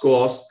hard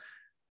scores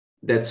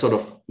that's sort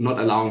of not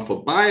allowing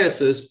for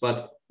biases,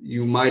 but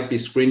you might be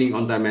screening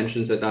on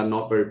dimensions that are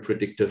not very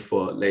predictive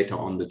for later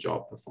on the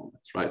job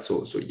performance, right?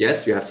 So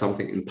yes, you have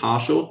something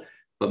impartial,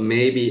 but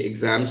maybe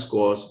exam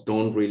scores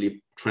don't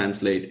really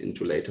translate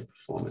into later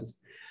performance.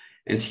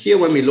 And here,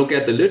 when we look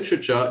at the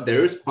literature,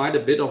 there is quite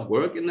a bit of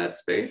work in that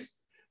space,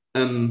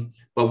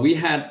 but we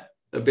had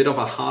a bit of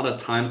a harder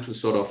time to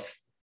sort of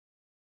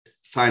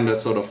find a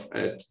sort of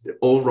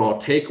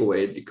overall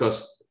takeaway,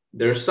 because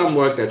there's some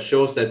work that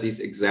shows that these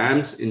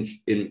exams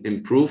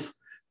improve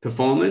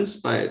performance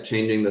by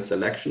changing the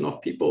selection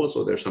of people.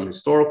 So there's some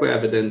historical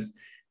evidence,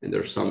 and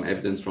there's some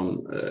evidence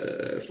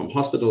from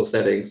hospital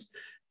settings.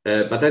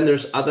 But then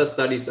there's other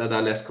studies that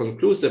are less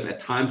conclusive at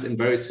times in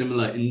very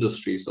similar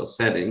industries or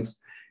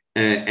settings.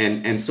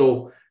 And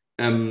so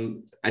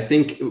I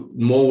think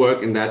more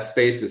work in that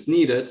space is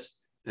needed,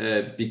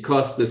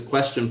 because this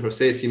question per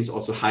se seems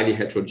also highly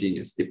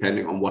heterogeneous,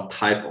 depending on what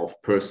type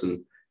of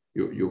person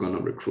you're going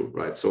to recruit,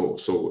 right?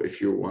 So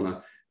if you want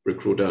to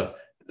recruit a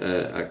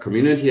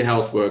community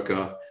health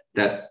worker,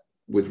 that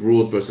with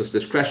rules versus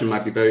discretion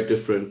might be very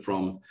different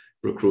from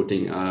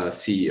recruiting a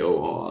CEO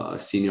or a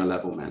senior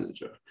level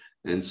manager.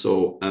 And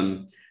so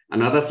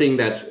another thing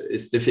that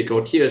is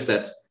difficult here is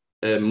that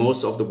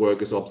most of the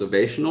work is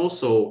observational.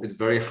 So it's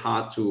very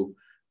hard to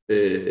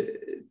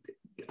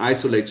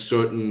isolate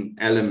certain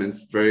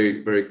elements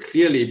very, very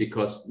clearly,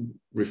 because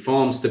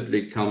reforms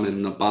typically come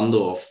in a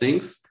bundle of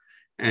things.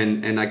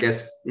 And I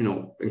guess, you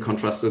know, in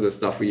contrast to the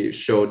stuff we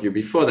showed you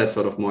before, that's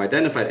sort of more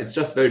identified, it's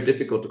just very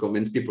difficult to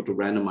convince people to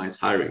randomize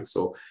hiring.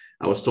 So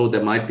I was told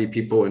there might be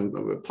people and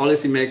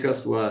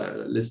policymakers who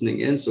are listening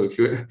in. So if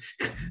you,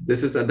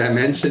 this is a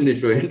dimension,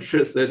 if you're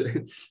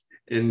interested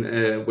in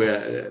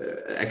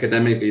where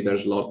academically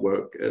there's a lot of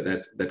work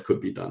that could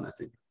be done, I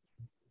think.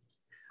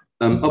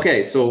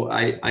 Okay, so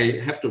I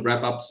have to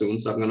wrap up soon,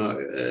 so I'm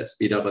gonna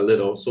speed up a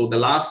little. So the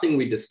last thing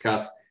we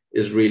discuss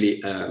is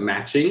really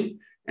matching.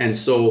 And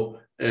so,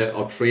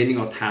 or training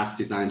or task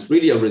designs,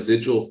 really a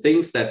residual,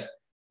 things that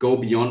go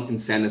beyond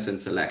incentives and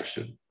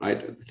selection,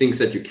 right? Things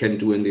that you can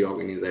do in the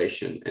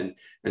organization.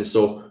 And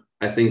so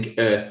I think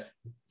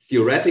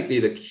theoretically,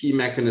 the key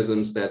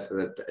mechanisms that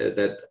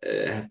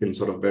have been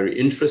sort of very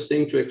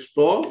interesting to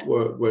explore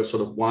were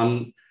sort of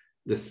one,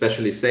 the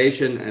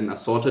specialization and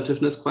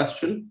assortativeness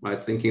question,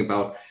 right? Thinking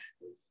about,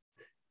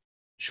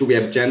 should we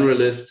have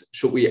generalists?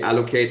 Should we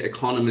allocate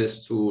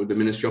economists to the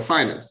Ministry of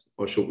Finance?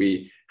 Or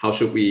how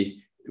should we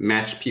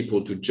match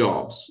people to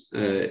jobs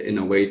in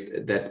a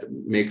way that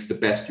makes the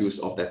best use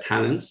of their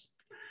talents?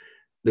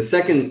 The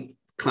second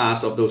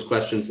class of those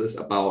questions is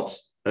about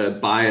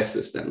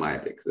biases that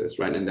might exist,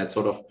 right? And that's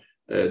sort of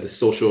the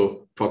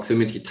social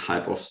proximity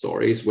type of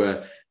stories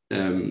where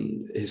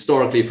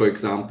historically, for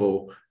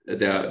example,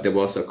 there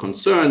was a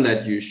concern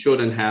that you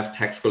shouldn't have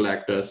tax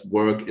collectors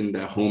work in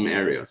their home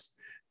areas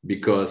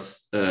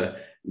because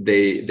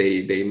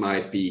they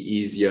might be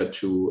easier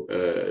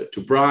to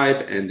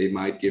bribe, and they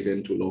might give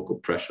in to local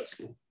pressures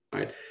more,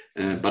 right?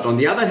 But on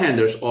the other hand,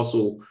 there's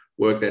also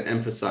work that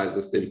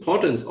emphasizes the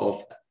importance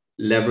of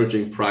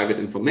leveraging private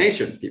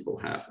information people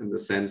have, in the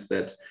sense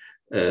that,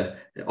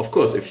 of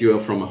course, if you're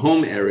from a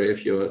home area,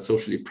 if you're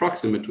socially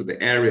proximate to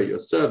the area you're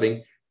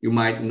serving, you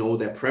might know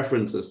their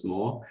preferences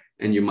more,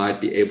 and you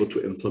might be able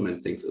to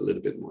implement things a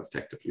little bit more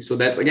effectively. So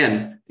that's,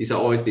 again, these are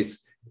always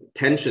these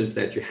tensions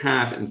that you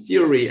have in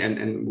theory,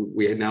 and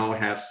we now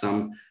have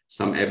some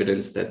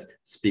evidence that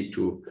speak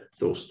to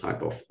those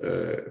type of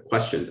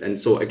questions. And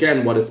so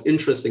again, what is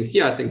interesting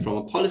here, I think, from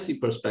a policy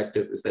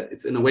perspective, is that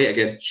it's in a way,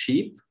 again,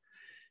 cheap,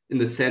 in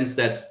the sense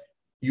that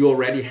you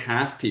already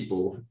have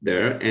people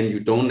there and you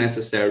don't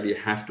necessarily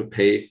have to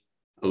pay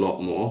a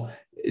lot more.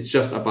 It's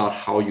just about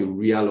how you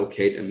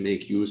reallocate and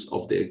make use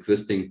of the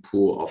existing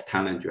pool of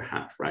talent you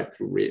have, right?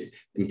 Through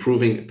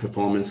improving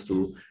performance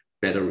through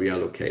better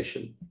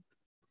reallocation.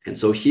 And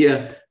so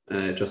here,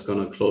 just going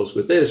to close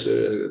with this.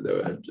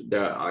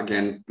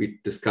 Again, we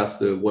discussed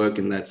the work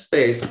in that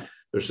space.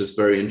 There's this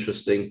very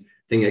interesting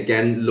thing,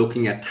 again,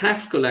 looking at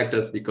tax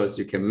collectors, because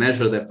you can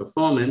measure their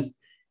performance,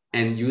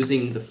 and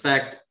using the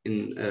fact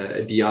in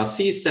a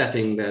DRC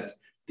setting that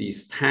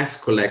these tax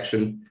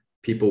collection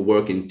people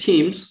work in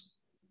teams,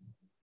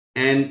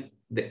 and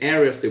the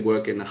areas they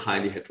work in are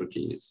highly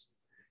heterogeneous.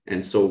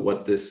 And so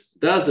what this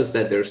does is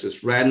that there's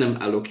this random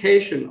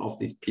allocation of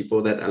these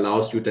people that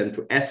allows you then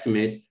to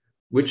estimate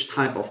which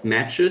type of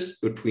matches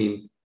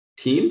between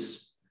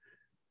teams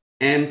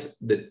and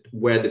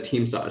where the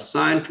teams are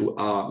assigned to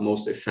are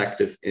most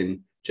effective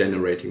in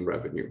generating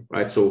revenue,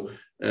 right? So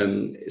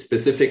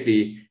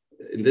specifically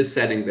in this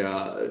setting, there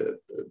are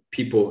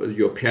people,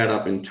 you're paired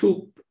up in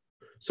two.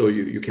 So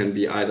you can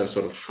be either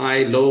sort of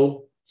high,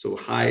 low, so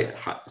high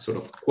sort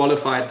of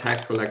qualified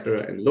tax collector,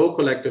 and low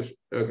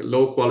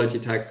quality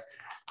tax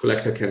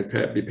collector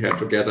can be paired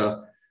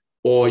together,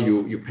 or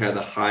you pair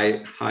the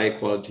high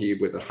quality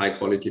with a high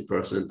quality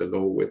person and the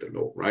low with the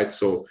low, right?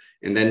 So,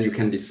 and then you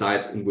can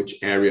decide in which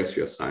areas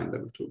you assign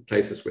them to,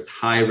 places with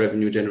high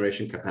revenue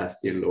generation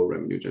capacity and low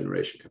revenue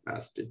generation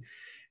capacity.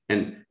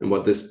 And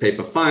what this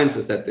paper finds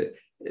is that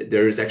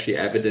there is actually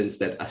evidence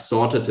that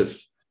assortative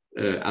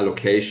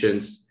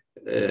allocations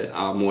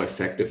are more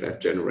effective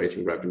at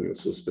generating revenue.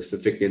 So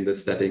specifically in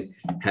this setting,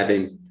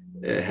 having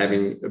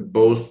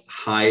both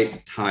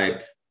high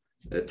type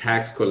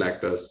tax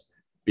collectors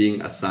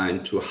being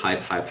assigned to high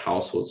type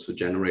households to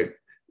generate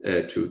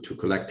to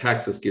collect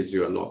taxes gives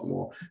you a lot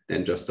more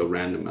than just a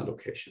random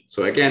allocation.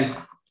 So again,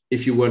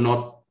 if you were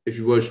not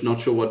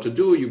sure what to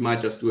do, you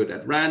might just do it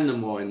at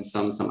random or in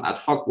some ad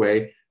hoc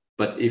way.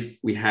 But if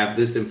we have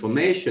this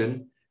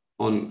information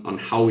on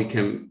how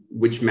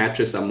which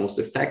matches are most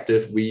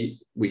effective,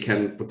 we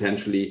can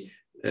potentially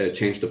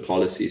change the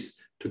policies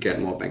to get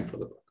more bang for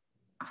the buck.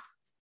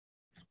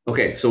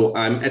 Okay, so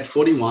I'm at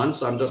 41,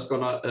 so I'm just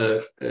gonna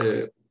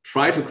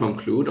try to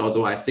conclude,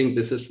 although I think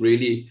this is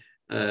really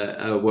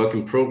a work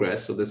in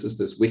progress. So this is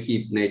this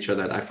wiki nature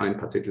that I find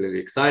particularly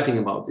exciting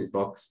about these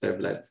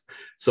VoxDevLits.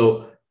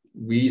 So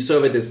we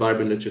surveyed this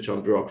vibrant literature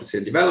on bureaucracy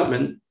and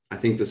development. I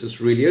think this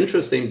is really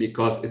interesting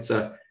because it's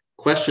a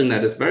question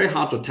that is very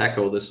hard to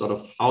tackle, this sort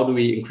of how do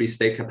we increase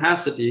state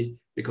capacity,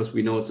 because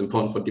we know it's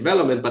important for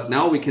development, but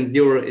now we can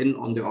zero in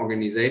on the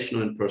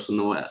organizational and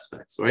personnel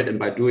aspects, right? And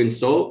by doing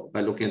so, by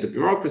looking at the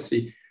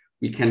bureaucracy,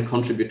 we can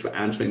contribute to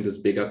answering this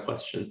bigger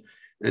question.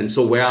 And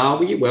so where are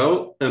we?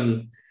 Well,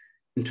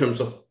 in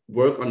terms of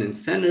work on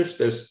incentives,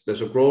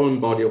 there's a growing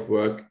body of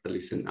work, at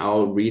least in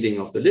our reading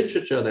of the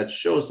literature, that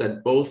shows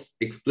that both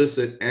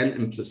explicit and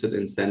implicit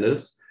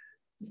incentives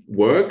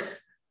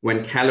work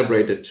when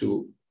calibrated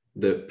to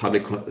the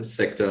public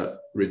sector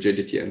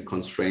rigidity and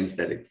constraints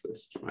that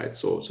exist, right?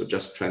 So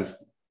just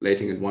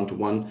translating it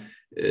one-to-one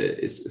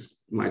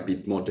might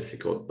be more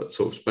difficult,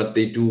 but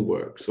they do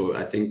work. So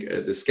I think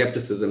the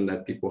skepticism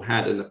that people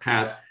had in the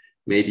past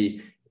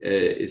maybe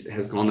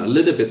has gone a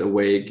little bit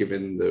away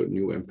given the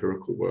new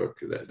empirical work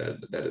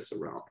that is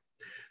around.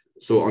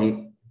 So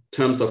on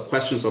terms of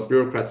questions of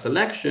bureaucrat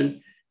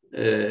selection,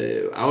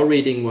 our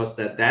reading was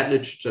that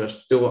literature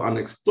is still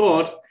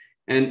unexplored.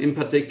 And in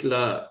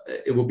particular,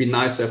 it would be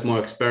nice to have more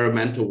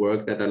experimental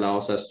work that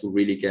allows us to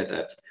really get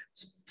at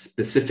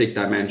specific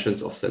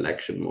dimensions of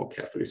selection more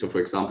carefully. So for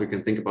example, you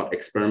can think about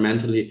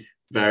experimentally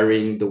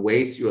varying the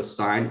weights you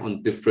assign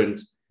on different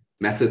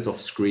methods of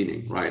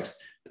screening, right?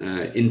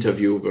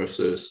 Interview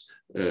versus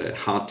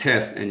hard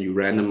test, and you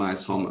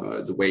randomize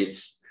the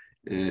weights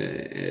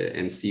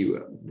and see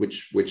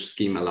which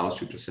scheme allows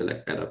you to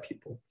select better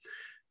people.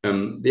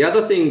 The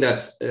other thing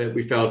that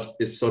we felt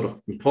is sort of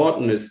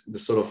important is the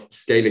sort of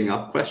scaling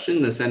up question,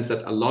 in the sense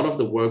that a lot of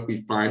the work we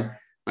find,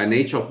 by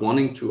nature of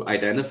wanting to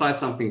identify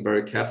something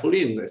very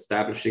carefully and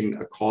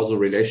establishing a causal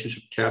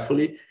relationship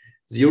carefully,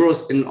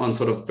 zeroes in on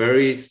sort of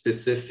very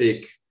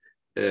specific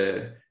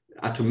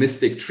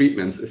atomistic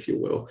treatments, if you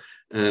will.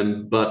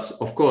 But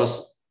of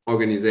course,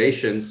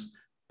 organizations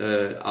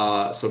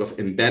are sort of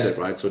embedded,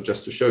 right? So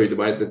just to show you,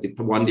 right, that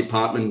one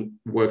department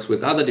works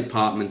with other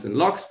departments in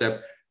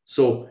lockstep.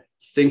 So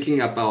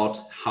thinking about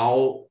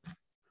how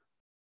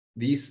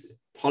these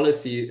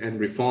policy and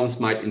reforms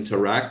might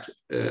interact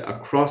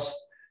across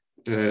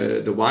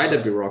the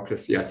wider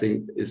bureaucracy, I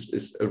think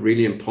is a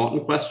really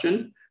important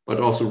question, but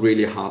also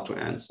really hard to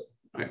answer,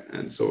 right?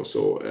 And so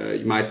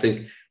you might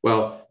think,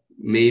 well,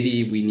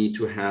 maybe we need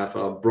to have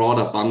a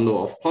broader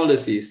bundle of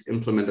policies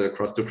implemented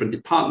across different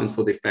departments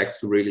for the effects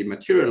to really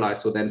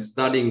materialize. So then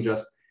studying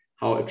just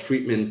how a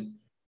treatment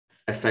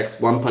affects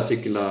one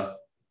particular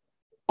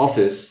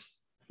office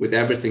with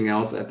everything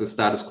else at the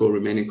status quo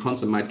remaining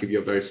constant might give you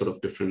a very sort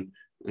of different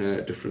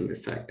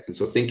effect. And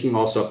so thinking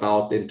also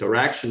about the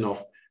interaction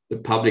of the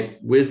public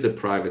with the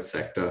private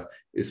sector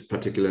is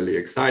particularly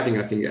exciting.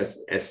 I think as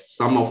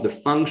some of the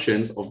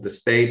functions of the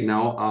state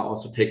now are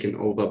also taken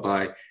over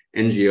by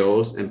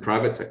NGOs and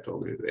private sector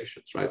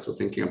organizations, right? So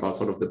thinking about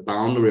sort of the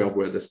boundary of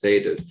where the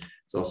state is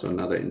also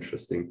another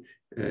interesting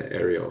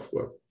area of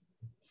work.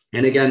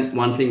 And again,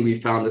 one thing we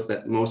found is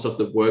that most of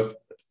the work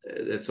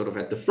that's sort of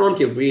at the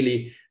frontier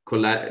really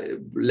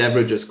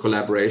leverages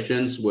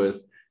collaborations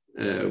with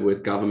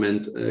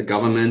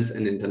governments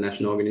and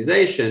international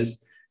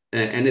organizations.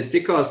 And it's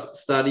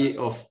because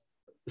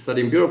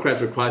studying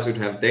bureaucrats requires you to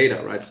have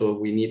data, right? So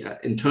we need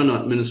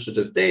internal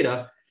administrative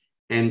data.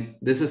 And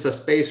this is a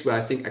space where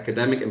I think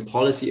academic and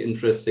policy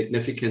interests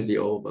significantly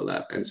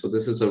overlap. And so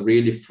this is a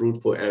really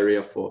fruitful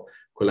area for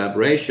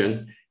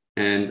collaboration.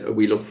 And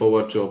we look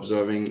forward to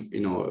observing,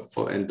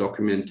 and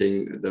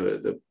documenting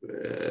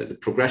the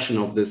progression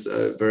of this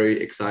very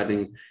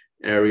exciting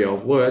area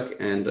of work.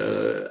 And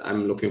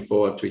I'm looking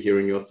forward to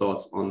hearing your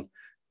thoughts on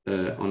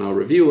our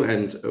review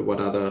and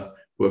what other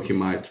work you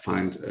might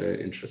find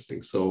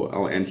interesting. So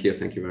I'll end here.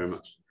 Thank you very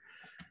much.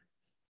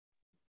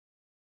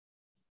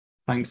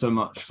 Thanks so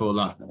much for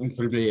that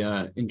incredibly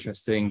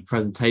interesting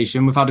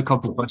presentation. We've had a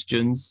couple of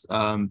questions,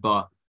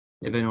 but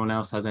if anyone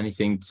else has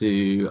anything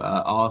to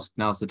ask,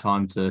 now's the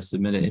time to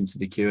submit it into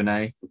the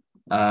Q&A.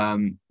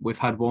 We've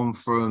had one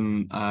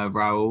from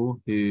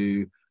Raoul,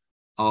 who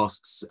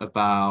asks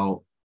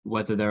about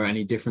whether there are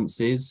any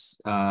differences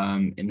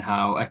in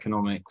how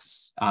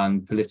economics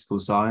and political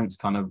science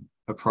kind of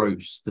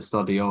approach the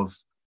study of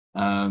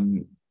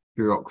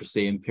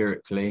bureaucracy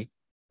empirically.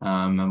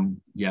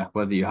 And yeah,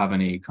 whether you have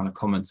any kind of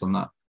comments on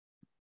that.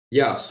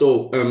 Yeah,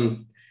 so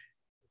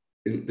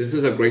this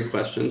is a great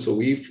question. So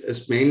we've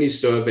mainly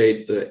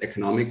surveyed the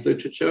economics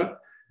literature,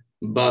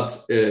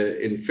 but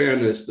in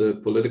fairness,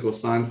 the political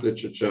science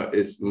literature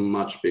is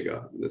much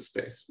bigger in this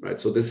space, right?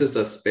 So this is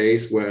a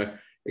space where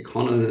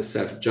economists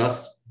have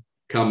just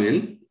come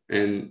in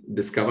and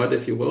discovered,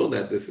 if you will,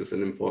 that this is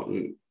an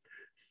important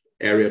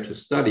area to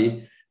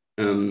study.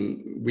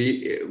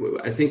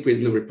 I think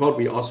in the report,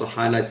 we also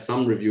highlight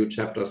some review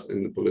chapters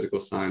in the political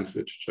science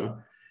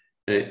literature.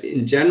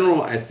 In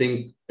general, I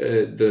think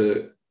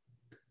the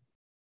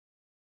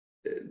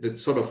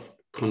sort of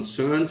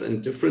concerns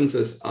and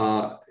differences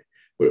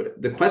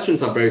the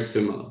questions are very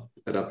similar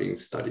that are being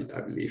studied,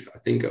 I believe. I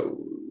think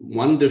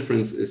one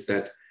difference is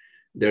that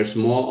there's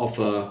more of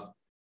a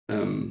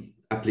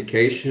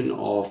application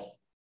of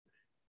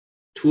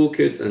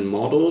toolkits and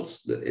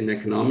models in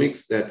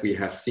economics that we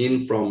have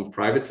seen from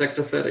private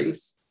sector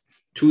settings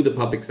to the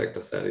public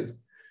sector setting,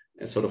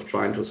 and sort of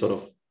trying to sort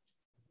of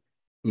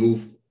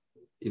move,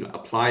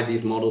 apply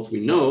these models we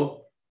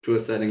know to a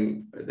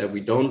setting that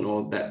we don't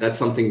know. That's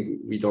something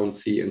we don't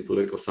see in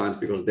political science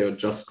because they're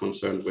just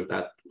concerned with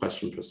that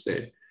question per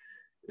se.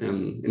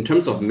 In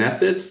terms of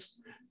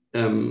methods,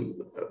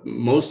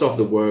 most of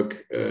the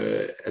work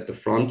at the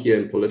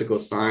frontier in political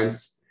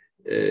science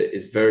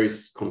is very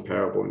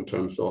comparable in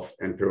terms of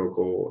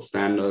empirical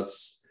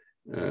standards.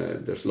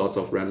 There's lots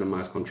of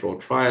randomized controlled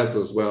trials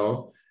as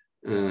well,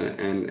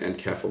 and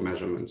careful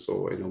measurements.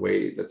 So in a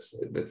way,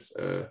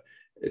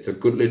 it's a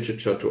good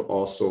literature to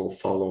also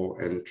follow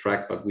and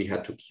track, but we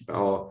had to keep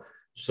our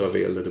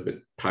survey a little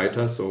bit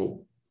tighter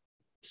so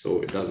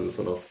it doesn't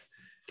sort of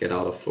get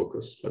out of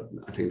focus. But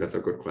I think that's a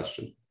good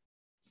question.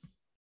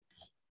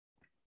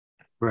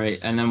 Great.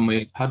 And then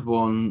we had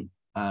one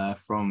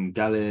from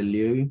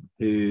Galileo,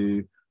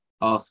 who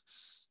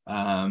asks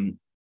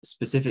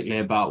specifically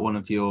about one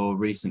of your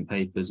recent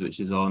papers, which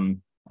is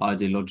on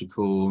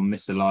ideological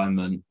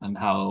misalignment and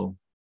how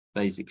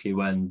basically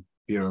when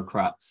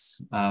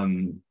bureaucrats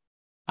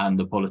and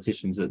the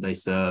politicians that they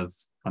serve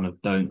kind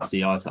of don't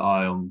see eye to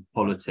eye on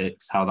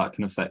politics, how that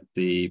can affect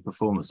the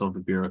performance of the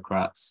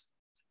bureaucrats.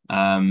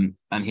 And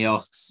he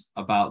asks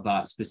about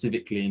that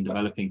specifically in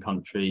developing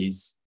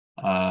countries,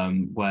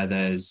 where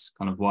there's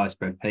kind of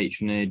widespread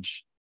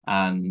patronage,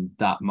 and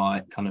that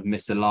might kind of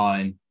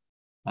misalign.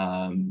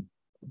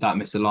 That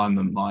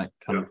misalignment might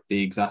kind of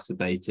be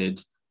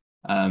exacerbated.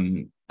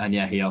 And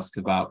yeah, he asks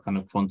about kind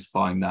of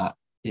quantifying that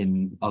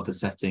in other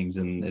settings,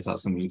 and if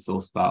that's something you've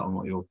thought about and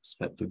what your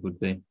perspective would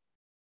be.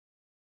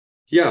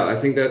 Yeah, I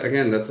think that,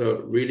 again, that's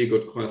a really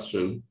good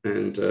question.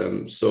 And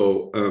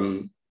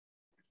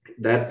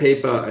that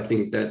paper, I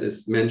think that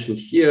is mentioned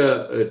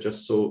here,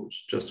 just to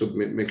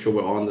make sure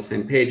we're all on the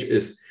same page,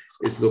 is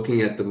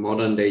looking at the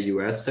modern day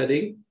US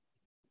setting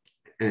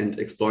and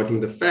exploiting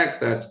the fact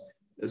that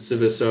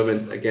civil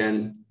servants,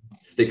 again,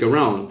 stick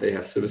around. They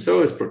have civil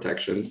service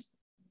protections.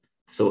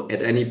 So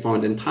at any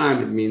point in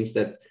time, it means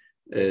that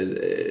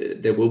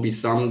there will be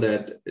some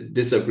that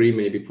disagree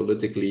maybe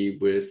politically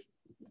with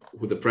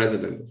who the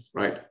president is,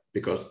 right?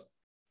 Because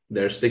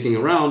they're sticking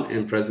around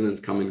and presidents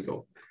come and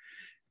go.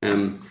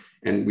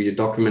 And we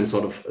document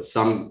sort of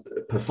some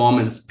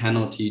performance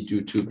penalty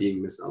due to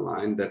being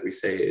misaligned that we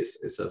say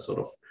is a sort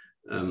of,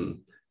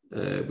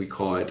 we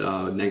call it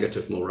a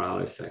negative morale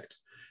effect.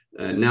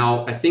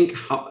 Now, I think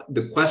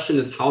the question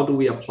is, how do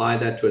we apply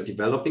that to a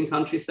developing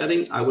country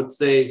setting? I would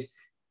say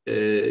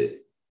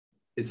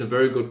it's a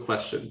very good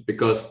question,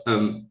 because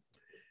the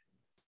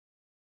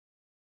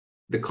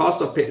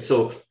cost of pay,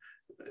 so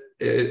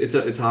it's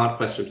a hard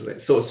question today.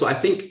 So I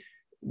think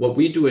what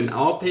we do in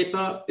our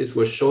paper is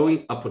we're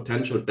showing a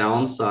potential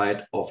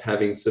downside of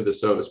having civil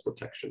service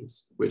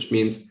protections, which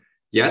means,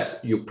 yes,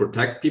 you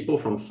protect people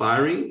from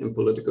firing and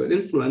political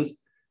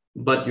influence,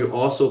 but you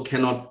also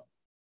cannot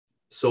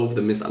solve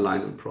the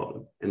misalignment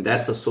problem. And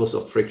that's a source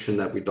of friction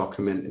that we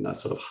document in a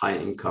sort of high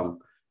income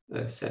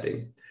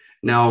setting.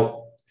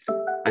 Now,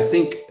 I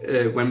think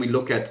when we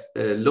look at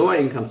lower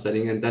income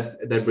setting, and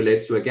that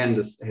relates to, again,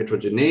 this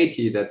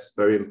heterogeneity, that's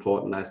very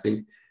important. I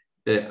think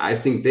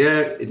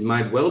there it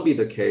might well be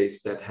the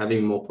case that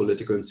having more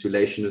political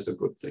insulation is a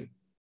good thing,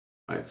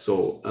 right?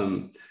 So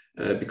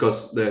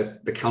because the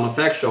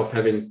counterfactual of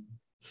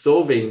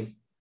solving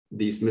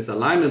these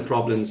misalignment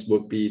problems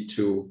would be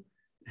to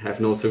have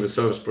no civil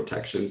service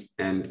protections.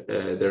 And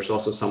there's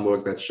also some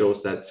work that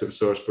shows that civil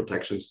service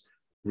protections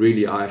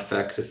really are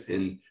effective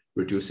in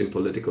reducing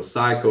political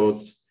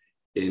cycles,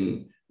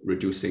 in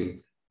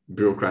reducing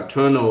bureaucrat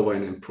turnover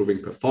and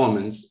improving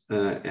performance.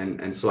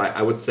 And so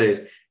I would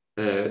say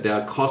there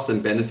are costs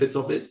and benefits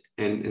of it.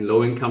 And in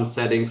low income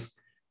settings,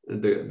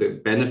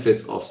 the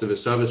benefits of civil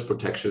service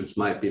protections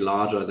might be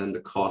larger than the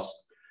cost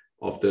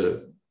of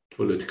the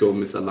political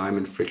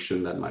misalignment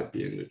friction that might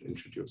be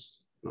introduced.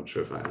 Not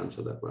sure if I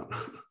answered that well.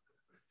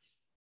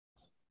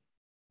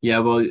 Yeah,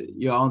 well,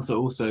 your answer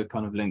also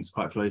kind of links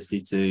quite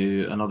closely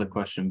to another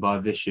question by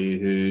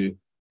Vishu, who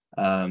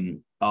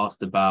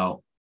asked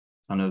about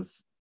kind of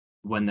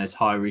when there's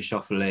high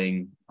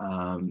reshuffling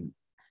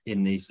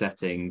in these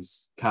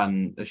settings,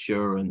 can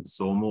assurance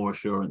or more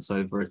assurance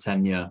over a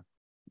tenure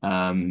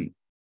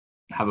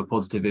have a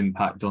positive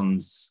impact on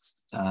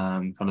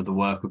kind of the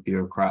work of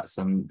bureaucrats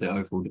and the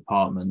overall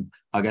department?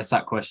 I guess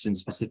that question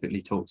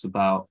specifically talks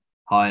about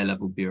higher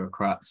level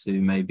bureaucrats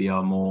who maybe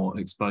are more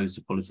exposed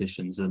to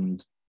politicians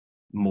and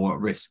more at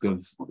risk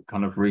of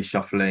kind of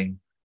reshuffling.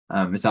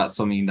 Is that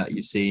something that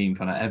you've seen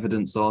kind of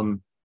evidence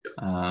on?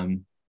 I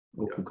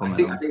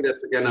think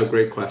that's, again, a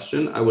great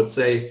question. I would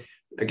say,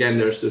 again,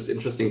 there's this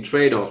interesting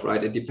trade-off,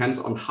 right? It depends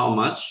on how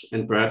much,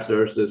 and perhaps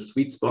there's this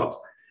sweet spot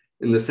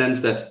in the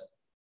sense that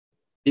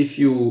if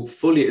you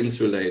fully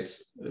insulate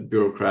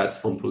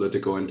bureaucrats from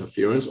political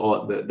interference,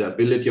 or the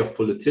ability of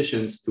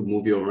politicians to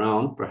move you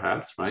around,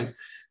 perhaps, right?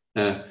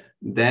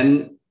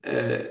 Then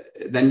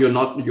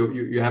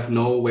you have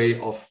no way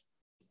of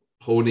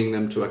holding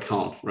them to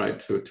account, right?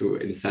 To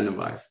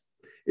incentivize.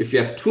 If you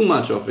have too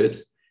much of it,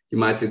 you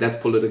might say that's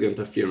political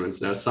interference.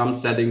 There are some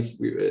settings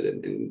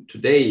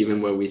today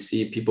even where we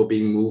see people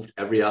being moved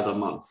every other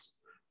month,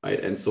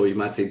 right? And so you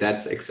might say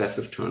that's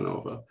excessive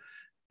turnover.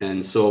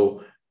 And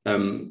so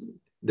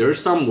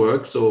there's some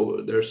work.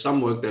 So there's some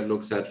work that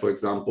looks at, for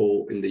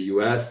example, in the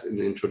US, in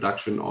the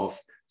introduction of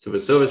civil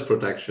service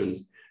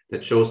protections,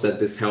 that shows that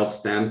this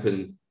helps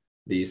dampen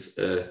these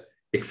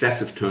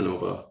excessive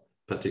turnover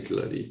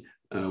particularly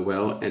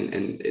well.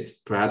 And it's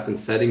perhaps in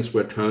settings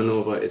where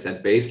turnover is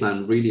at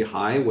baseline really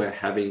high, where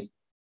having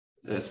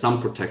some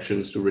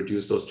protections to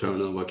reduce those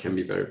turnover can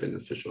be very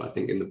beneficial. I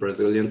think in the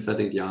Brazilian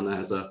setting, Diana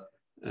has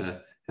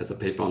a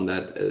paper on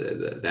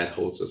that that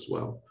holds as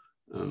well.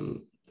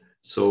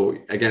 So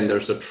again,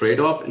 there's a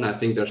trade-off, and I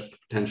think there's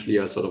potentially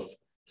a sort of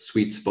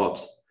sweet spot,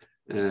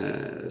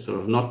 sort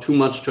of not too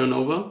much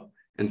turnover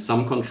and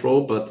some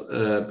control, but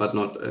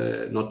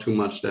not too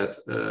much that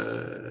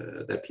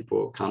that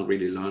people can't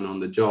really learn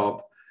on the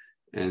job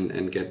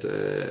and get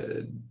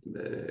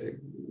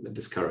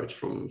discouraged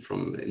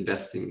from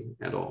investing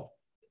at all.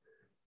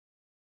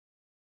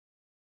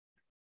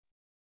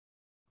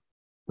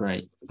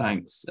 Great,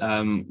 thanks.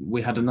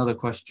 We had another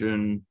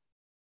question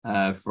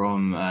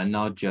from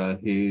Nadia,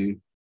 who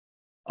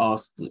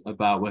asked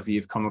about whether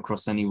you've come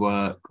across any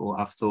work or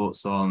have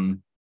thoughts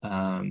on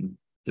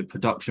the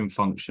production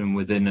function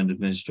within an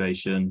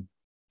administration,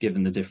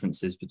 given the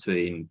differences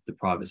between the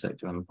private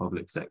sector and the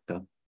public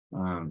sector.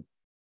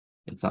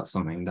 If that's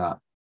something that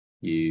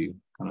you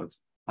kind of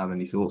have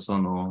any thoughts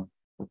on or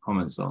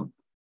comments on,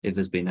 if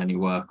there's been any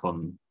work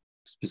on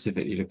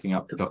specifically looking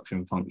at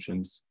production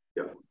functions.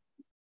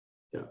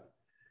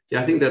 Yeah,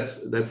 I think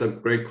that's a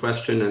great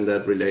question, and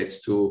that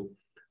relates to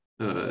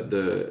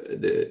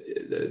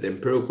the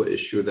empirical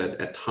issue that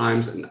at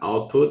times an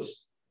output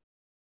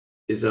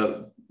is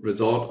a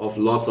result of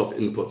lots of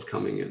inputs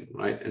coming in,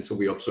 right? And so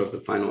we observe the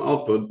final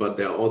output, but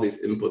there are all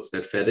these inputs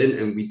that fed in,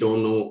 and we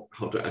don't know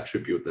how to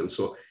attribute them.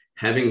 So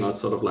having a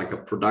sort of like a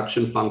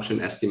production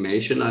function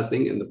estimation, I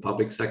think in the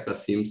public sector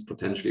seems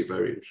potentially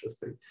very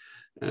interesting.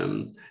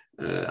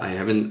 I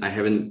haven't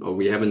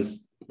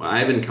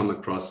come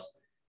across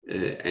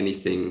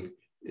anything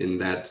in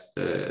that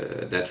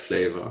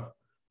flavor.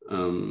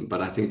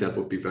 But I think that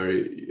would be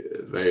very,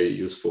 very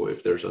useful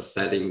if there's a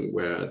setting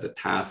where the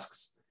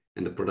tasks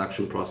and the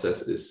production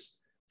process is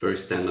very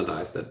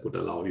standardized that would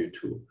allow you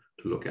to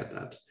look at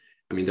that.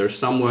 I mean, there's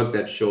some work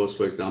that shows,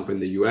 for example, in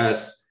the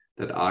US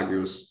that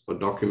argues or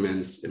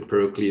documents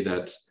empirically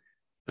that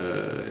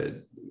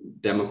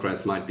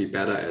Democrats might be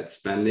better at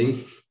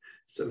spending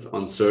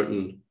on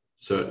certain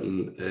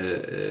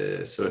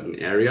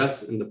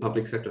areas in the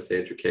public sector, say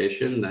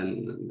education,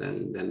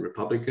 than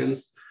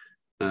Republicans.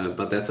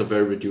 But that's a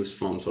very reduced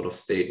form sort of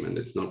statement.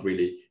 It's not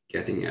really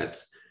getting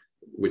at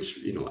which,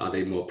 are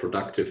they more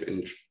productive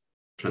in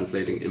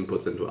translating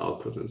inputs into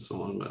outputs and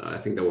so on. But I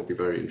think that would be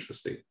very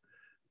interesting.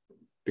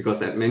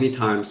 Because at many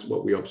times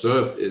what we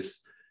observe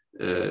is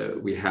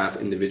we have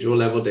individual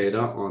level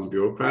data on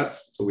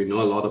bureaucrats. So we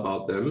know a lot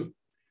about them,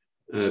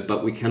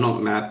 but we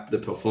cannot map the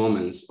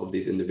performance of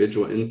these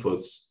individual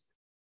inputs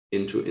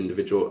into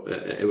individual,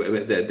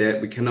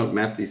 we cannot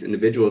map these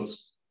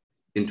individuals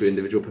into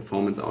individual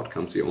performance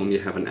outcomes. We only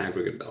have an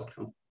aggregate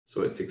outcome.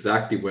 So it's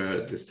exactly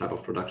where this type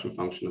of production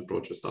function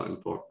approaches are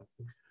important.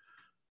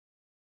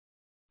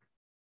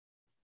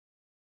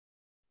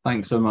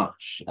 Thanks so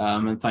much.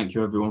 And thank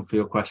you everyone for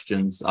your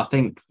questions. I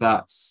think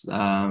that's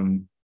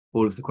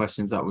all of the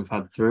questions that we've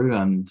had through,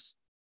 and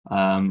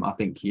I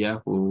think, yeah,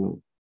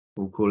 we'll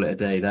call it a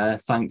day there.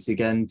 Thanks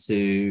again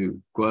to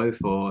Guo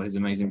for his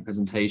amazing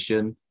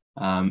presentation.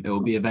 It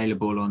will be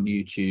available on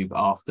YouTube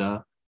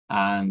after,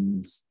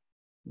 and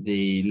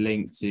the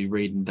link to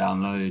read and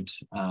download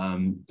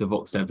the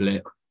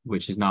VoxDevLit,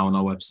 which is now on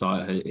our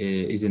website,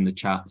 is in the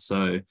chat.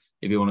 So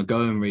if you want to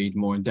go and read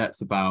more in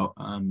depth about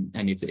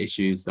any of the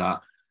issues that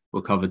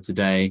were covered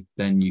today,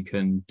 then you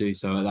can do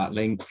so at that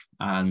link.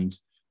 And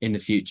in the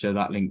future,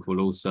 that link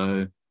will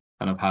also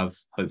kind of have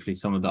hopefully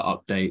some of the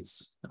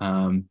updates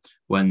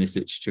when this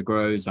literature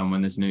grows and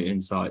when there's new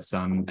insights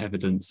and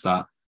evidence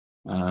that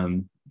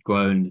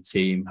Guo and the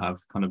team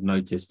have kind of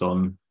noticed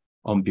on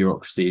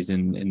bureaucracies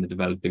in the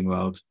developing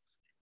world.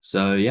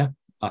 So yeah,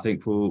 I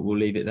think we'll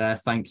leave it there.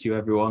 Thank you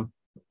everyone.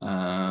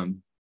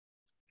 And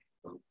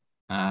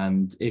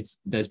if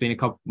there's been a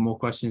couple more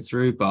questions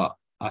through, but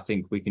I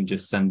think we can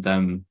just send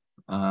them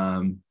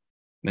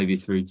maybe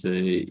through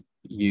to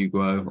you,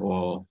 Guo,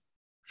 or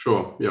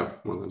sure, yeah,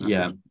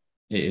 yeah,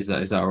 is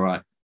that all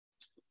right?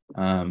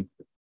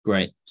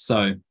 Great.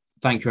 So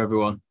thank you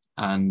everyone,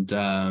 and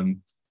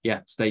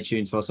yeah, stay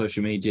tuned for our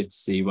social media to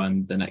see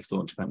when the next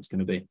launch event is going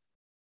to be.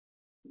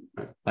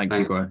 Thank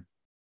you, Guo.